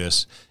does. To do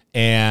this.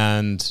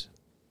 And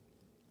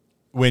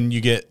when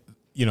you get,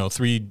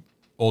 3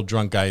 old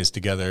drunk guys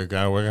together,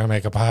 go, we're going to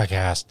make a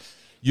podcast,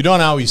 you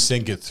don't always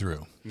think it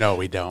through. No,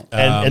 we don't.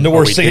 And the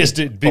worst thing is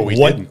to be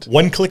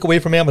one click away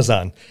from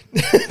Amazon.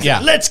 Yeah.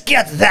 Let's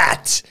get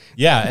that.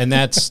 Yeah, and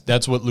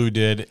that's what Lou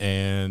did,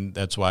 and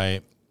that's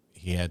why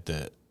he had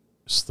to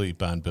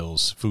sleep on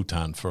Bill's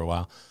futon for a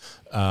while.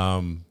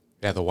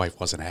 Yeah, the wife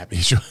wasn't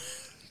happy.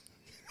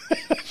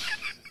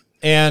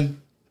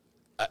 And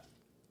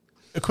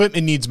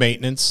equipment needs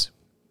maintenance.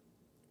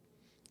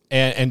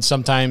 And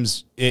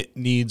sometimes it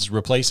needs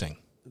replacing.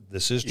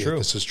 This is Yeah, true.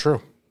 this is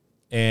true.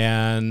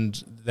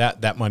 And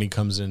that money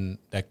comes in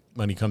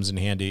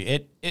handy.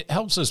 It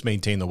helps us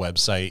maintain the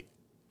website.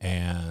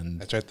 And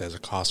That's right. There's a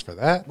cost for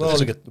that. Well,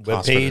 There's we a get the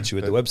cost webpage, for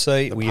we get the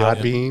website, the we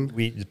Podbean.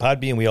 the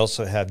Podbean. We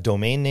also have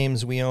domain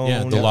names we own.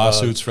 yeah, the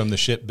lawsuits from the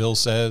shit Bill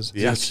says.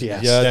 Yes,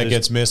 yes. Yeah, That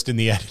gets missed in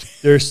the editing.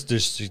 There's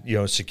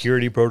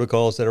security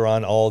protocols that are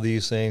on all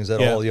these things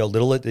that Yeah. all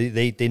little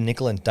they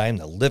nickel and dime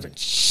the living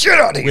shit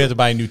out of We you. had to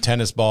buy new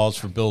tennis balls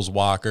for Bill's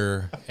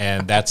walker,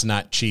 and that's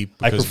not cheap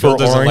because prefer Bill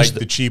doesn't orange. like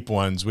the cheap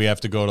ones. We have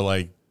to go to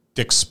like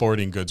Dick's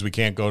Sporting Goods. We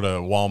can't go to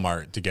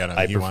Walmart to get them.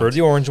 I prefer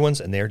the orange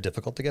ones, and they're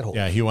difficult to get hold of.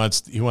 Yeah, he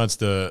wants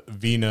the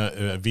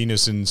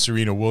Venus and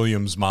Serena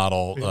Williams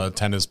model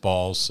tennis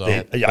balls. So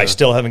I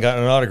still haven't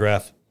gotten an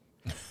autograph.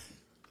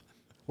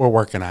 We're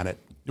working on it.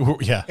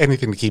 yeah,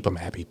 Anything to keep them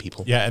happy,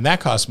 people. yeah, and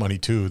that costs money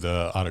too.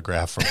 The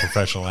autograph from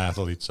professional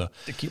athletes. So.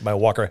 To keep my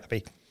walker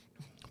happy.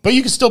 But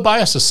you can still buy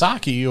us a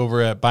sake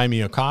over at Buy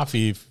Me a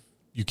Coffee if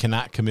you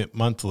cannot commit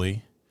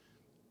monthly.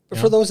 But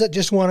for those that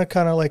just want to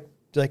kind of like,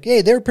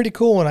 hey, they're pretty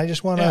cool, and I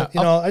just want to,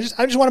 Yeah, I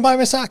just want to buy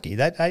my sake.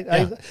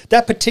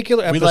 That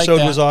particular We like episode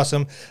that. was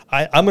awesome.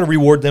 I'm going to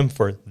reward them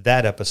for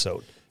that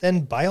episode.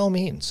 Then by all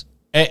means,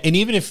 And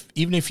even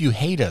if you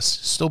hate us,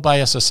 still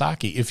buy us a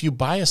sake. If you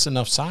buy us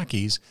enough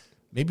sakes,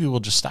 maybe we'll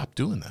just stop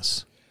doing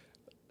this.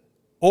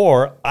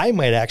 or I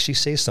might actually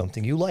say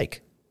something you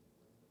like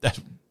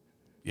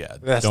Yeah,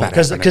 That's don't- not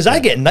because I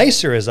get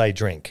nicer as I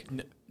drink.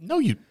 No,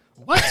 you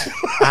what?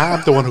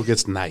 I'm the one who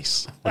gets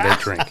nice when they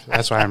drink.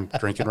 That's why I'm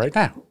drinking right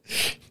now.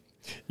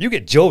 You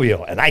get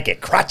jovial, and I get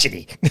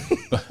crotchety.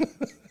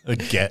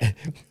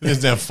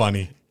 Isn't that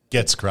funny?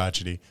 Gets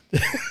crotchety.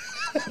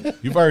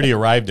 You've already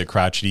arrived at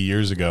crotchety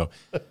years ago.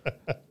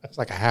 It's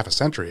like a half a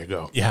century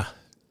ago. Yeah,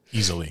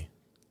 easily.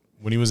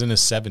 When he was in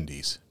his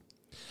 70s.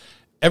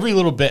 Every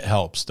little bit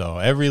helps, though.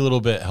 Every little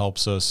bit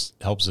helps us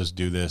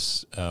do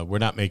this. We're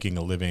not making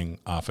a living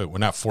off it. We're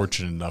not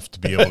fortunate enough to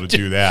be able to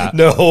do that.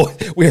 No,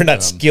 we are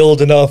not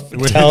skilled enough,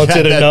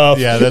 talented enough.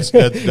 Yeah,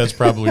 that's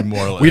probably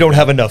more. We don't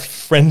have enough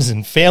friends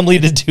and family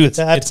to do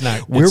that. It's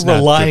not- We're it's not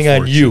relying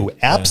good on you, fortune.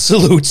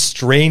 absolute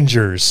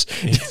strangers.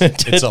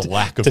 It's a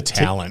lack of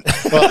talent.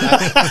 Well,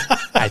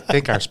 I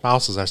think our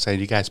spouses are saying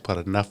you guys put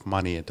enough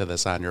money into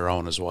this on your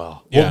own as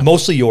well. Yeah. Well,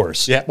 mostly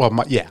yours. Yeah. Well,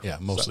 yeah. Yeah,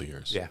 mostly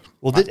yours. Yeah.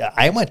 Well,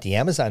 I want the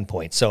Amazon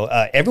points. So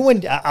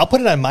everyone, I'll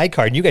put it on my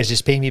card, and you guys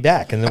just pay me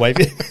back. And the wife,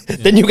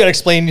 then you got to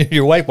explain to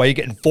your wife why you're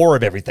getting 4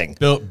 of everything.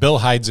 Bill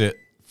hides it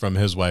from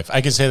his wife.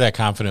 I can say that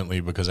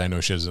confidently because I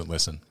know she doesn't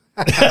listen.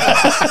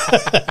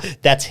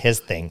 That's his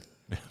thing.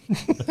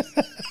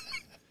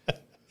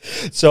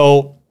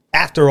 So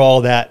after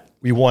all that,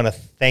 we want to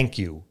thank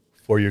you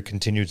for your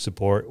continued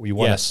support. We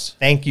want to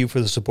thank you for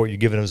the support you've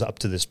given us up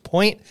to this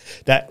point,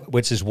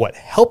 which is what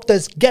helped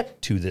us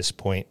get to this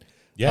point.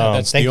 Yeah,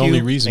 that's the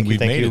only reason we've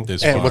made it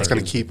this far. And what's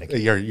going to keep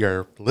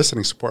your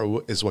listening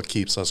support is what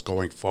keeps us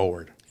going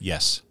forward.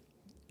 Yes.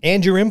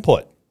 And your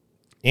input.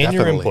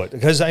 Definitely.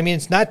 Because, I mean,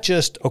 it's not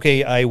just,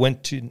 okay, I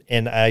went to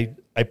and I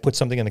put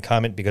something in the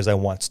comment because I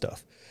want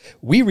stuff.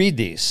 We read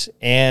these,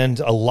 and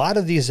a lot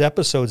of these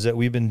episodes that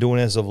we've been doing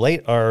as of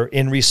late are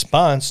in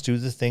response to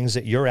the things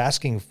that you're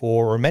asking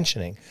for or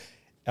mentioning.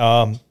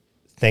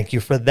 Thank you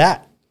for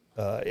that.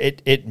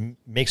 It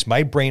makes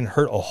my brain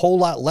hurt a whole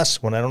lot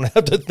less when I don't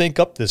have to think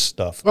up this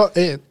stuff. Well,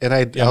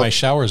 My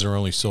showers are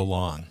only so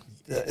long.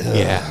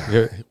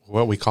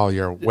 what we call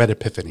your wet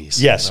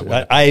epiphanies. Yes,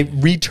 I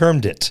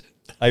retermed it.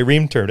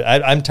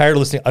 I'm tired of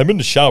listening. I'm in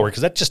the shower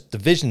because that's just the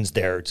visions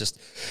there. Just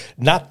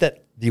not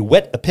that the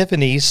wet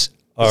epiphanies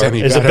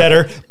is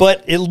better,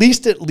 but at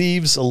least it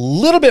leaves a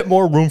little bit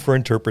more room for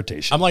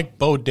interpretation. I'm like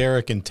Bo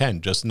Derek in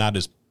 10, just not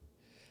as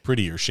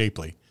pretty or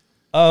shapely.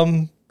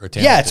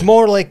 Yeah, it's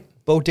more like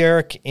Bo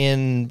Derek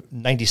in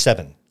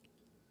 97.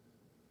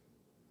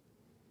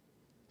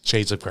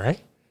 Shades of Grey.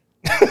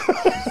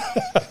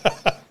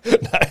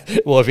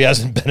 Well, if he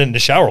hasn't been in the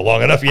shower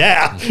long enough,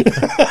 yeah.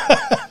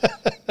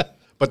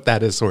 But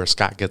that is where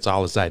Scott gets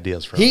all his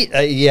ideas from.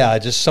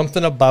 Just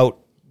something about,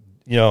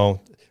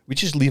 we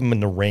just leave him in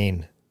the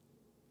rain.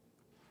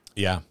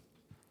 Yeah.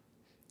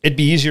 It'd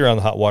be easier on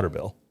the hot water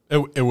bill.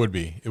 It would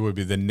be. It would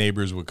be. The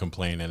neighbors would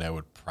complain, and I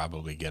would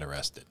probably get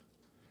arrested.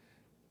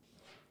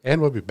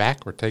 And we'll be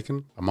back. We're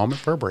taking a moment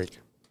for a break.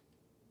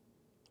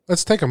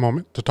 Let's take a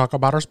moment to talk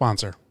about our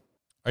sponsor.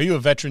 Are you a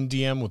veteran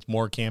DM with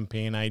more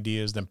campaign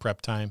ideas than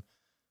prep time?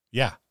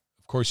 Yeah,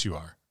 of course you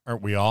are.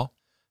 Aren't we all?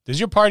 Does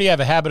your party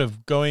have a habit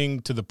of going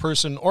to the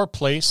person or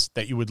place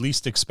that you would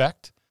least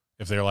expect?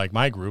 If they're like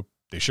my group,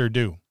 they sure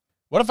do.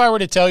 What if I were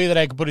to tell you that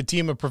I could put a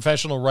team of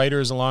professional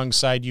writers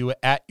alongside you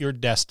at your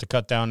desk to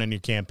cut down on your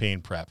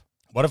campaign prep?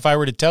 What if I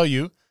were to tell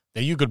you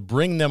that you could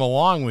bring them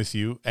along with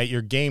you at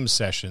your game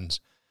sessions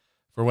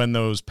for when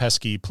those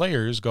pesky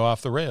players go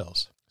off the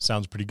rails?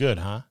 Sounds pretty good,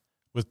 huh?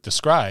 With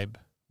Describe,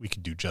 we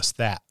could do just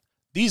that.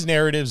 These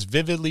narratives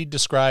vividly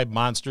describe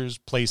monsters,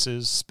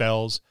 places,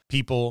 spells,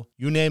 people,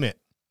 you name it.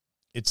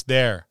 It's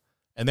there.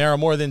 And there are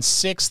more than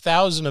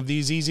 6,000 of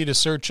these easy to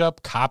search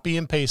up, copy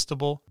and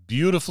pastable,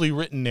 beautifully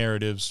written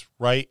narratives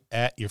right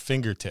at your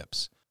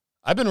fingertips.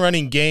 I've been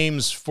running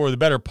games for the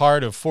better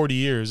part of 40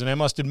 years, and I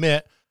must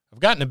admit, I've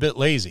gotten a bit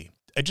lazy.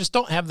 I just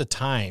don't have the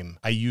time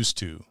I used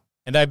to.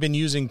 And I've been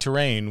using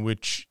Terrain,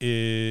 which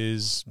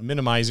is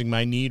minimizing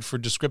my need for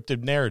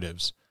descriptive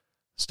narratives.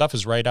 Stuff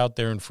is right out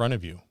there in front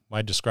of you.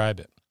 Why describe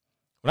it?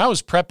 When I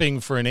was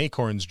prepping for an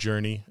Acorns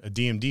Journey, a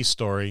D&D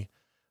story,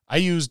 I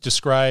used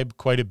Describe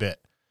quite a bit.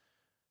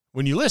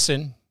 When you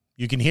listen,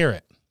 you can hear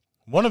it.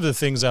 One of the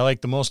things I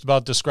like the most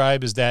about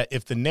Describe is that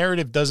if the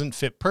narrative doesn't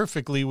fit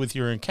perfectly with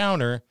your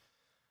encounter,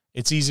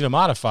 it's easy to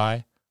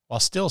modify while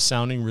still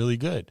sounding really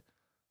good.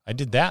 I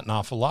did that an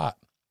awful lot.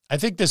 I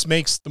think this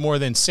makes the more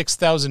than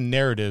 6,000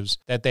 narratives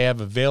that they have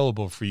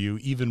available for you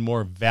even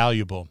more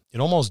valuable. It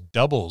almost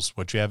doubles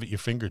what you have at your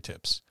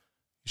fingertips.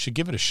 You should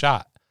give it a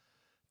shot.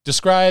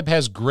 Describe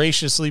has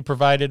graciously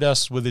provided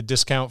us with a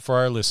discount for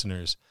our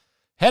listeners.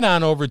 Head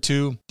on over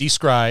to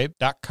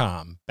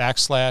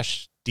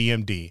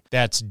describe.com/DMD.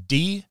 That's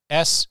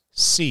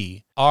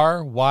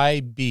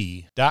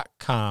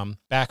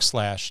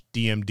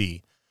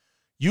DSCRYB.com/DMD.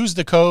 Use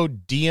the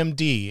code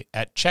DMD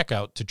at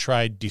checkout to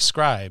try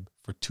Describe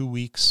for 2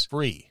 weeks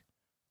free.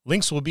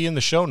 Links will be in the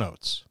show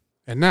notes.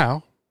 And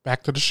now,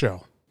 back to the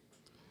show.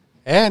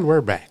 And we're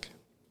back.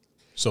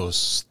 So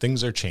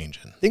things are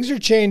changing. Things are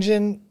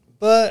changing,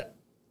 but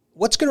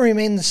what's going to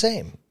remain the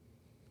same?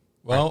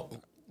 Well,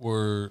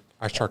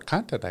 Our short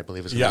content, I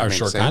believe, is our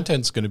short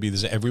content's going to be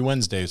this every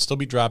Wednesday. It'll still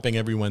be dropping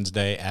every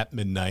Wednesday at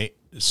midnight,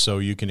 so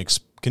you can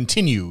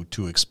continue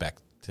to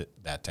expect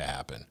that to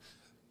happen.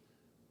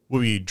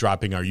 We'll be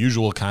dropping our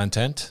usual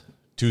content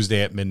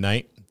Tuesday at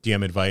midnight,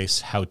 DM advice,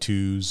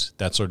 how-tos,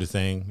 that sort of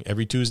thing,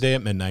 every Tuesday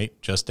at midnight,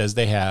 just as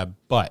they have,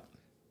 but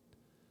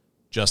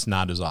just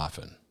not as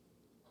often.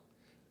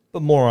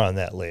 But more on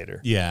that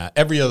later. Yeah,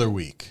 every other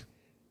week,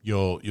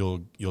 you'll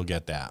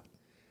get that.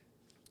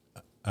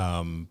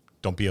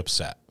 Don't be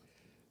upset.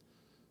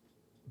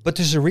 But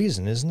there's a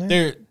reason, isn't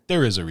there?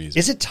 There is a reason.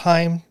 Is it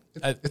time?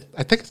 I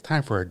think it's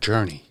time for a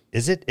journey.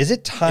 Is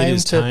it time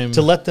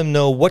to let them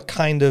know what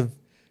kind of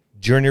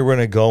journey we're going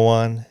to go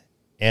on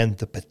and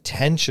the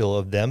potential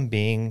of them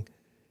being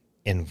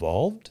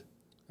involved?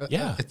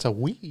 Yeah. It's a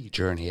wee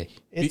journey.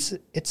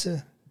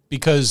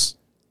 Because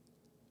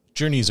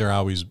journeys are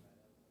always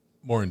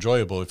more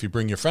enjoyable if you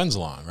bring your friends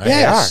along, right?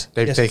 Yes.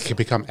 They are. They can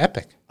become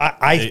epic.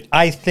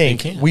 I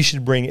think we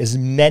should bring as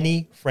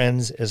many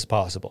friends as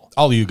possible.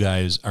 All of you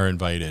guys are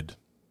invited.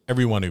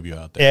 Every one of you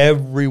out there.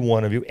 Every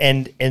one of you.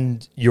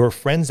 And your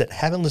friends that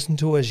haven't listened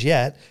to us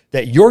yet,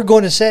 that you're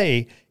going to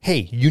say,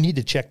 hey, you need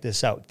to check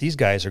this out. These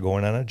guys are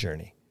going on a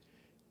journey.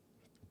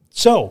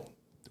 So,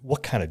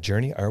 what kind of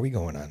journey are we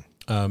going on?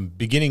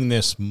 Beginning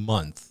this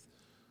month,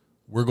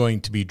 we're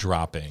going to be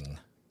dropping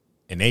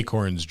an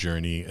Acorns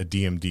Journey, a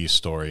DMD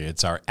story.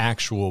 It's our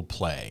actual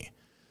play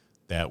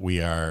that we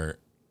are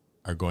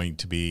going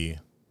to be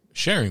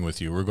sharing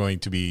with you. We're going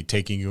to be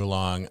taking you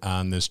along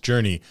on this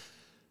journey.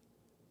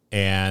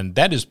 And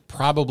that is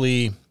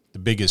probably the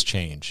biggest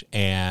change.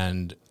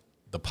 And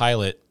the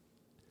pilot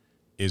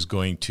is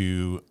going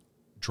to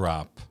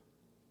drop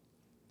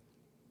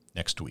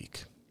next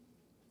week.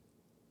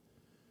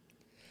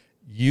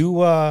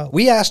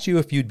 We asked you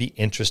if you'd be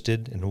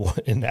interested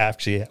in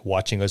actually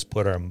watching us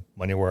put our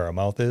money where our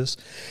mouth is.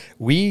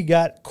 We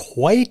got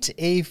quite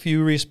a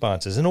few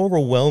responses. An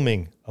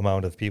overwhelming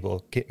amount of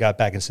people got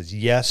back and said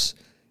yes.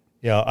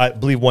 I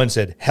believe one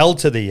said hell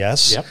to the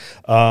yes. Yep.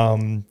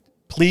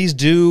 Please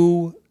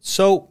do.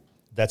 So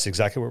that's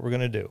exactly what we're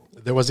going to do.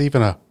 There was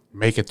even a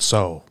make it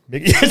so.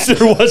 Yes,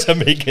 there was a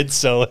make it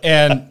so.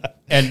 And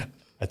I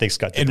think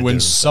Scott did and it when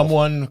himself.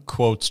 someone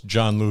quotes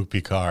Jean-Luc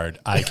Picard,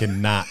 I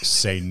cannot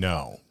say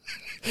no.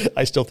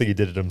 I still think he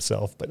did it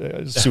himself, but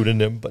a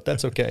pseudonym, but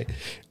that's okay.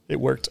 It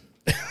worked.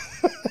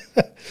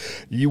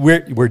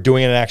 We're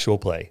doing an actual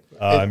play.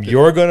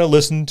 You're going to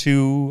listen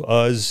to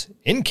us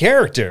in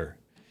character.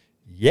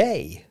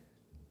 Yay.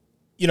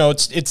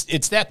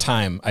 It's that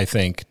time, I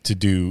think, to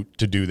do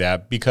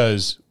that,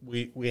 because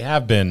we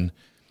have been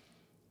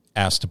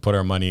asked to put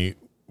our money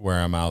where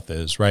our mouth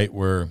is, right?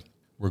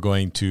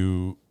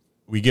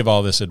 We give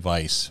all this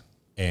advice,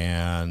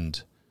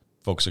 and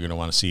folks are going to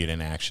want to see it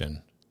in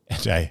action.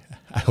 And I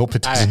hope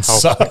it doesn't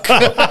suck. They're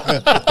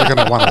going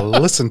to want to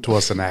listen to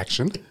us in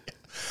action.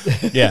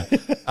 Yeah,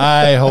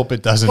 I hope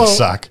it doesn't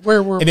suck.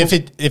 And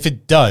if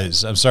it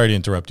does, I'm sorry to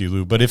interrupt you,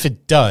 Lou, but if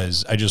it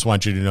does, I just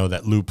want you to know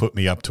that Lou put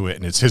me up to it,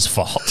 and it's his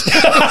fault.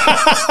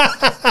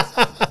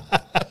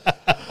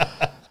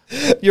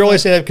 You're only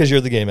saying that because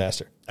you're the game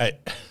master.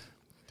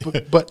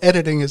 But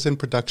editing is in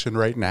production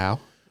right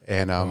now,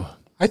 and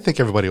I think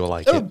everybody will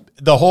like it.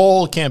 The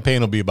whole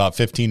campaign will be about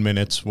 15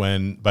 minutes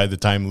by the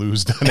time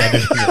Lou's done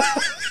editing it.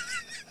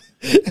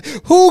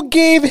 Who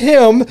gave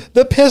him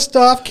the pissed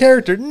off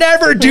character?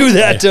 Never do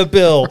that to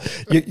Bill.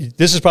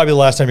 This is probably the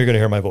last time you're going to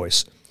hear my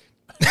voice.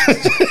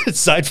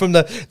 Aside from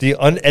the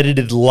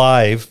unedited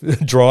live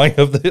drawing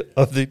of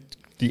the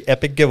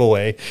epic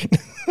giveaway.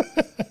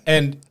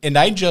 And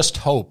I just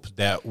hope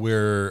that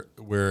we're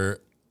we're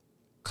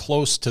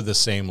close to the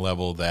same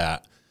level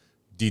that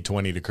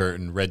D20 to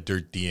Curtain, Red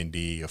Dirt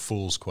D&D, A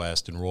Fool's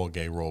Quest, and Roll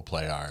Gay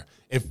Roleplay are.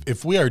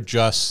 If we are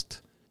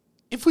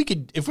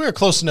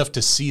close enough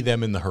to see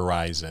them in the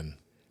horizon,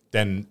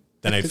 then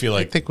I feel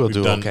like I think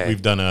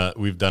we've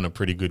done a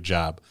pretty good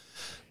job.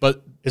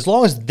 But as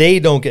long as they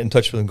don't get in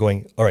touch with them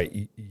going, all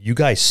right, you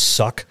guys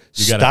suck.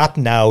 Stop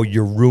now.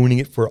 You're ruining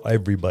it for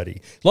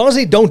everybody. As long as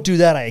they don't do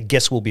that, I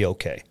guess we'll be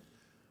okay.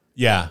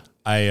 Yeah.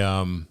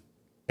 And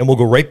we'll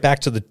go right back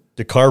to the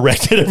car wreck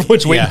that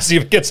everyone's waiting to see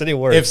if it gets any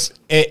worse.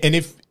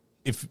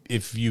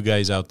 If you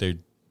guys out there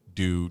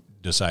do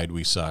decide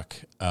we suck,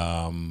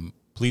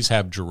 please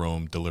have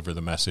Jerome deliver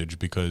the message,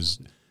 because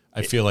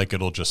I feel like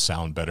it'll just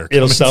sound better.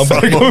 It'll sound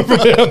better coming from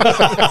him.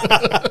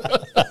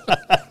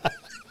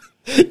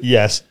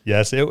 Yes,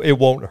 it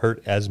won't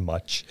hurt as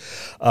much.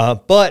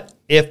 But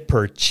if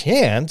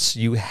perchance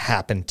you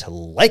happen to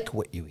like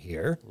what you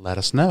hear, let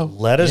us know.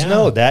 Let us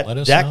know.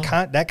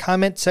 That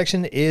comment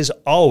section is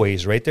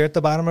always right there at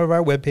the bottom of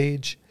our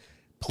webpage.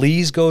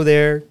 Please go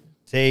there.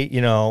 Say,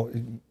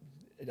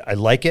 I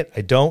like it.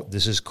 I don't.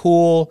 This is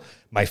cool.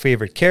 My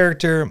favorite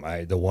character.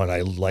 The one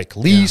I like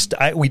least.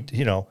 Yeah. We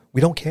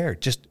don't care.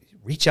 Just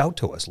reach out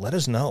to us. Let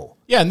us know.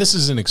 Yeah, and this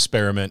is an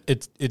experiment.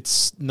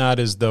 It's not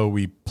as though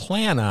we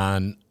plan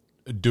on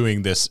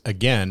doing this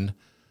again.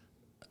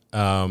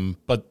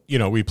 But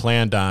we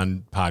planned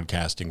on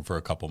podcasting for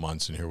a couple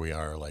months, and here we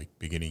are, like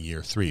beginning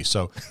year 3.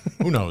 So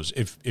who knows?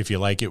 If you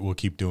like it, we'll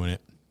keep doing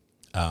it.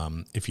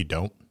 If you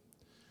don't,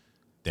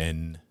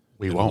 then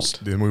we won't.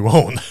 Then we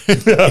won't.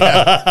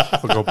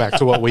 We'll go back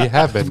to what we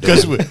have been doing.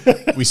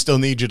 Because we still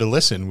need you to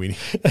listen.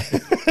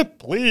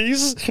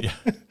 Please. Yeah.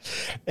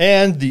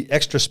 And the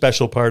extra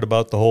special part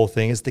about the whole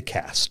thing is the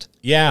cast.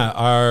 Yeah,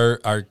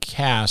 our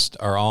cast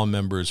are all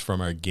members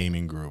from our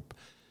gaming group.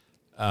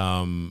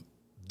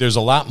 There's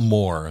a lot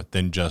more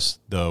than just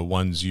the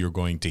ones you're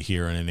going to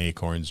hear in an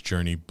Acorn's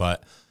journey,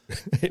 but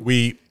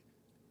we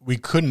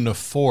couldn't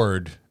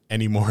afford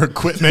any more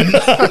equipment.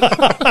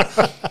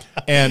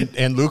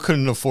 And Lou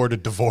couldn't afford a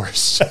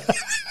divorce.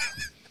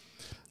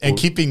 And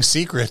keeping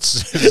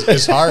secrets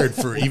is hard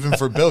even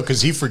for Bill,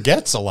 because he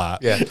forgets a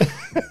lot. Yeah.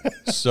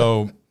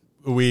 So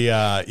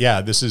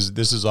this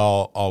is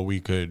all we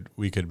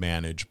could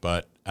manage.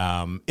 But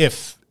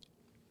if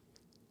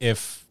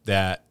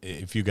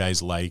you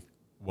guys like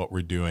what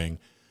we're doing,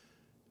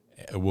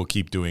 we'll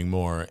keep doing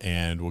more,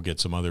 and we'll get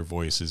some other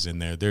voices in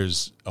there.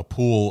 There's a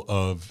pool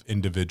of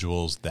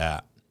individuals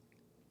that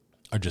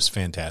are just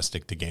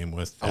fantastic to game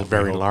with. A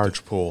very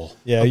large pool.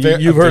 Yeah,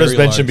 you've heard us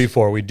mention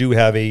before, we do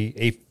have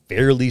a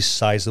fairly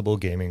sizable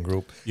gaming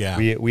group. Yeah.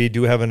 We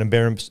do have an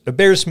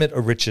embarrassment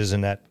of riches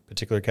in that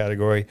particular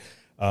category.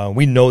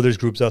 We know there's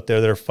groups out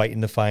there that are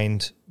fighting to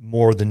find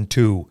more than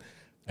 2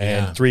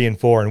 and 3 and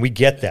 4, and we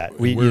get that.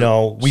 We've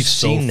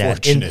seen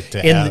that. Fortunate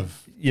to have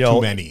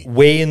too many.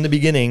 Way in the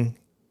beginning,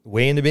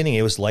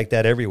 it was like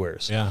that everywhere.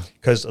 Yeah.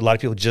 Because a lot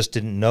of people just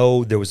didn't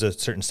know there was a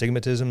certain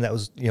stigmatism that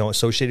was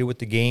associated with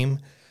the game.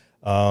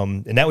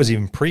 And that was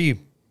even pre,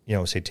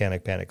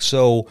 Satanic Panic.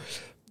 So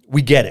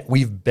we get it.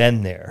 We've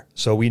been there.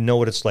 So we know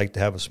what it's like to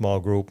have a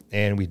small group,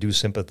 and we do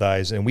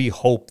sympathize. And we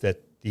hope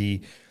that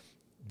the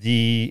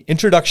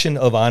introduction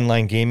of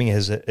online gaming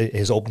has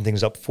opened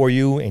things up for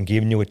you and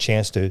given you a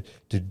chance to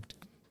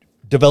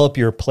develop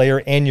your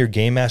player and your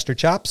game master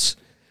chops.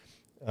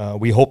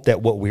 We hope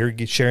that what we're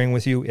sharing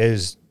with you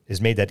is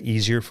made that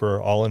easier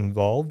for all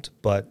involved.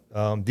 But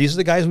these are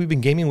the guys we've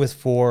been gaming with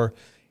for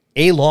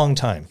a long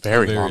time.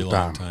 Very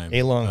long time.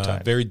 A long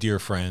time. Very dear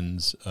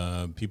friends,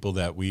 people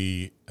that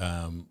we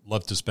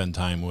love to spend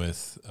time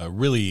with,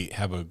 really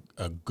have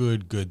a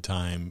good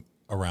time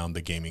around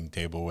the gaming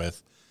table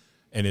with.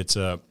 And it's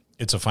a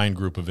fine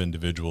group of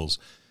individuals.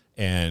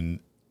 And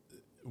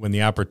when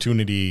the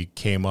opportunity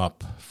came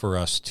up for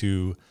us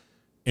to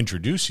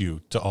introduce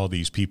you to all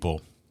these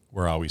people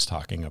we're always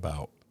talking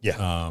about,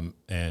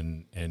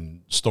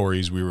 and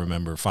stories we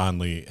remember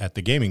fondly at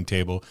the gaming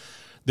table,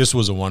 this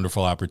was a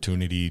wonderful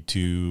opportunity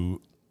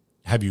to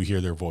have you hear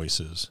their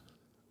voices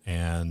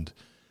and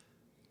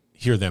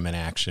hear them in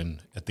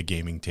action at the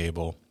gaming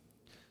table.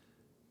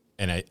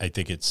 And I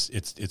think it's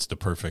the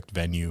perfect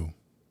venue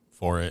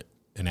for it,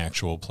 an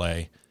actual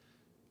play.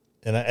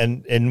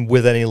 And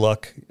with any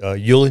luck,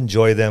 you'll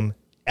enjoy them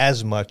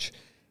as much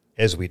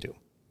as we do.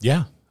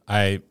 Yeah,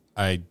 I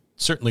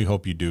certainly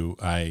hope you do.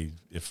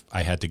 If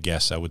I had to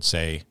guess, I would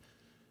say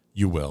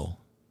you will.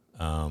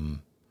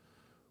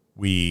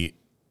 We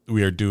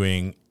are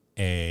doing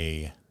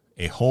a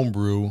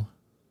homebrew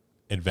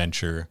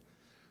adventure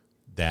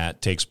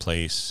that takes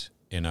place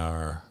in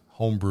our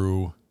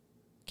homebrew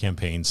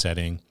campaign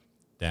setting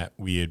that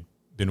we had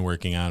been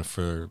working on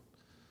for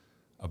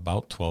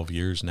about 12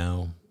 years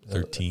now,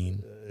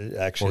 13,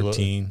 actually,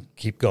 14.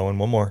 Keep going,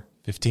 one more.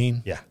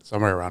 15? Yeah.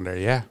 Somewhere around there,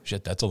 yeah.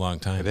 Shit, that's a long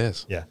time. It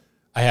is. Yeah.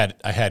 I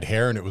had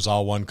hair and it was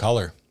all one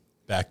color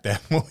back then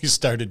when we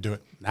started doing.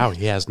 Now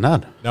he has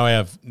none. Now I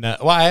have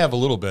I have a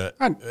little bit.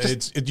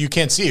 You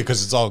can't see it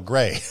because it's all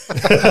gray.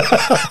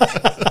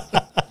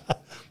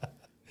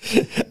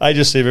 I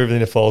just save everything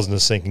that falls in the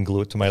sink and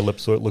glue it to my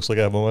lips so it looks like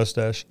I have a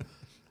mustache.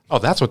 Oh,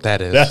 that's what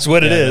that is. That's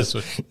what it is.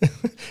 That's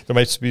There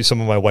might be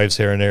some of my wife's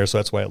hair in there, so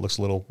that's why it looks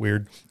a little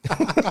weird.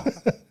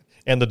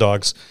 And the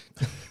dogs.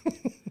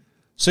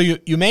 So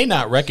you may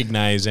not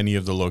recognize any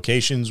of the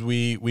locations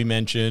we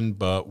mentioned,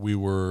 but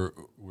we're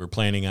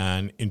planning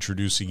on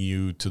introducing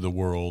you to the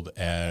world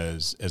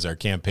as our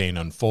campaign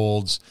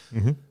unfolds.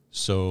 Mm-hmm.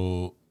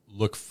 So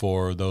look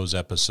for those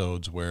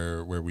episodes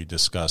where we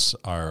discuss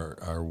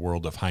our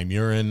world of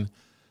Hymurin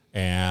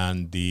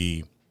and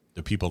the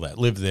people that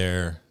live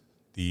there,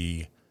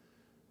 the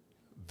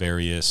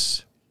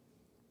various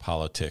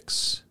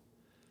politics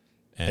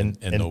and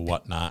the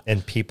whatnot,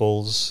 and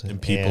peoples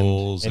and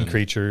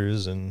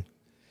creatures, and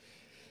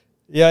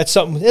yeah, it's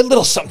a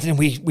little something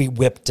we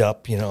whipped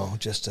up,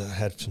 just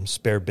had some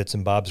spare bits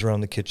and bobs around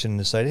the kitchen and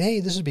decided,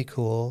 hey, this would be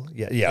cool.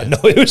 Yeah. No,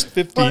 it was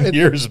 15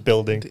 years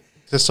building.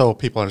 Just so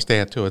people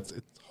understand too, it's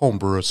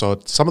homebrew, so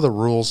some of the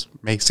rules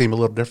may seem a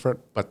little different,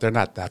 but they're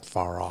not that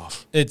far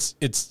off. It's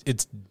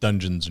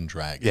Dungeons and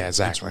Dragons. Yeah,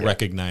 exactly. It's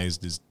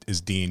recognized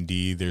as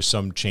D&D. There's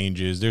some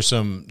changes.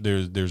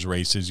 There's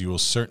races you will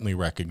certainly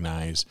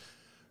recognize.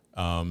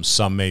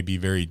 Some may be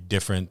very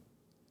different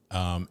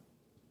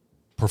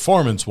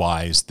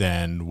performance-wise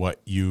than what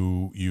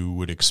you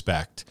would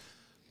expect,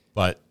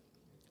 but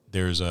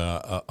there's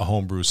a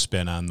homebrew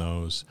spin on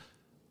those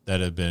that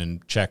have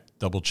been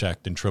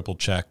double-checked, and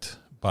triple-checked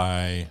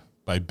by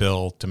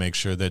Bill to make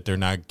sure that they're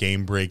not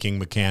game-breaking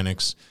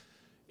mechanics.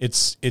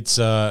 It's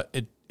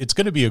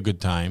going to be a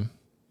good time,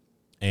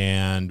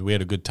 and we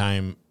had a good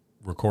time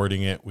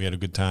recording it. We had a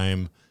good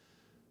time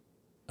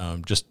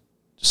just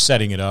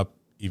setting it up,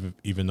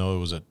 even though it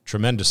was a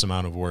tremendous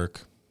amount of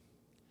work.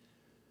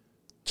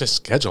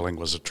 Just scheduling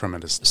was a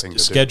tremendous thing to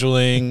do.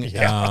 Scheduling,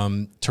 Yeah.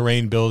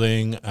 Terrain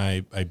building.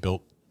 I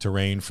built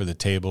terrain for the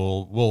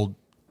table.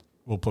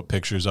 We'll put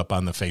pictures up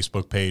on the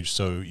Facebook page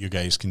so you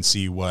guys can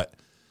see what.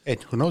 And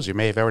who knows, you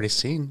may have already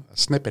seen a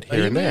snippet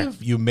here and there.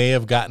 You may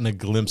have gotten a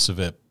glimpse of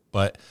it,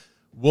 but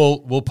we'll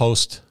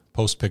post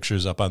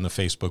pictures up on the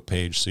Facebook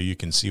page so you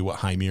can see what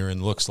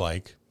Hymurin looks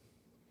like.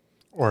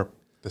 Or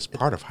this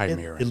part of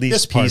Hymurin. At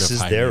least pieces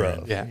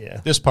thereof.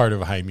 Yeah. This part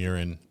of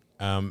Hymurin.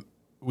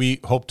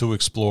 We hope to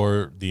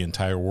explore the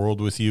entire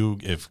world with you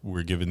if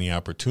we're given the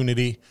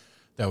opportunity.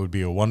 That would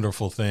be a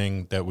wonderful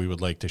thing that we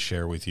would like to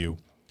share with you,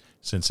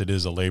 since it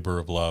is a labor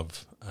of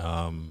love,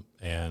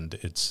 and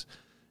it's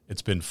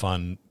been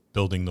fun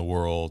building the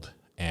world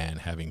and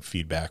having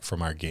feedback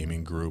from our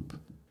gaming group.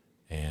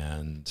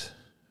 And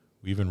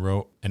we even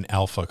wrote an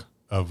alpha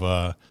of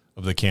the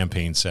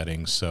campaign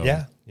settings. So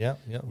Yeah.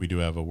 we do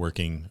have a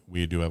working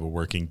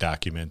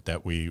document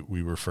that we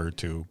refer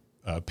to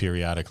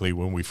periodically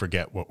when we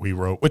forget what we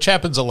wrote, which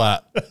happens a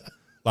lot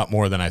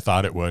more than I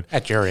thought it would.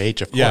 At your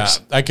age, of course. Yeah,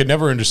 I could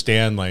never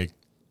understand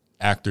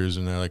actors,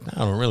 and they're like, no, I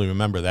don't really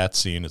remember that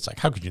scene. It's like,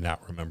 how could you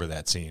not remember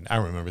that scene? I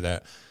remember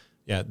that.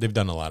 Yeah, they've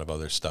done a lot of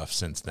other stuff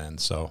since then,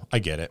 so I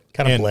get it.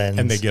 Kind of blends.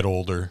 And they get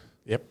older.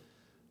 Yep.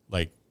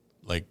 Like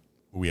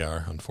we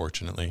are,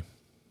 unfortunately.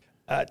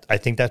 I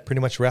think that pretty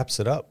much wraps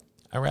it up.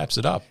 That wraps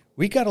it up.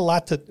 We got a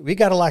lot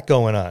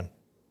going on,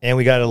 and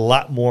we got a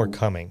lot more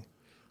coming.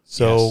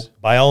 So Yes.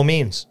 by all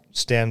means,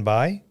 stand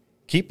by,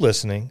 keep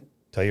listening,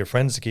 tell your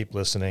friends to keep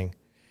listening,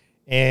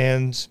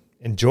 and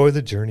enjoy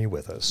the journey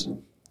with us.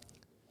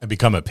 And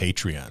become a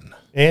Patreon.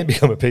 And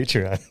become a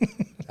Patreon.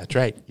 That's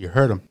right. You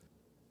heard him.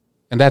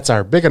 And that's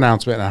our big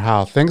announcement on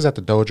how things at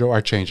the dojo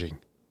are changing.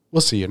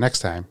 We'll see you next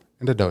time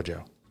in the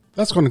dojo.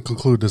 That's going to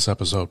conclude this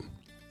episode.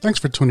 Thanks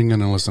for tuning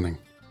in and listening.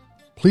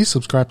 Please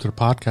subscribe to the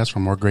podcast for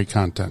more great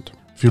content.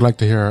 If you'd like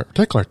to hear a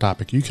particular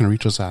topic, you can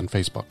reach us on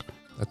Facebook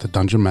at the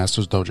Dungeon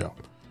Masters Dojo,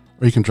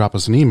 or you can drop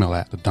us an email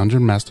at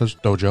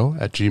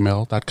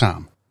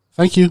thedungeonmastersdojo@gmail.com.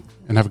 Thank you,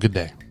 and have a good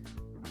day.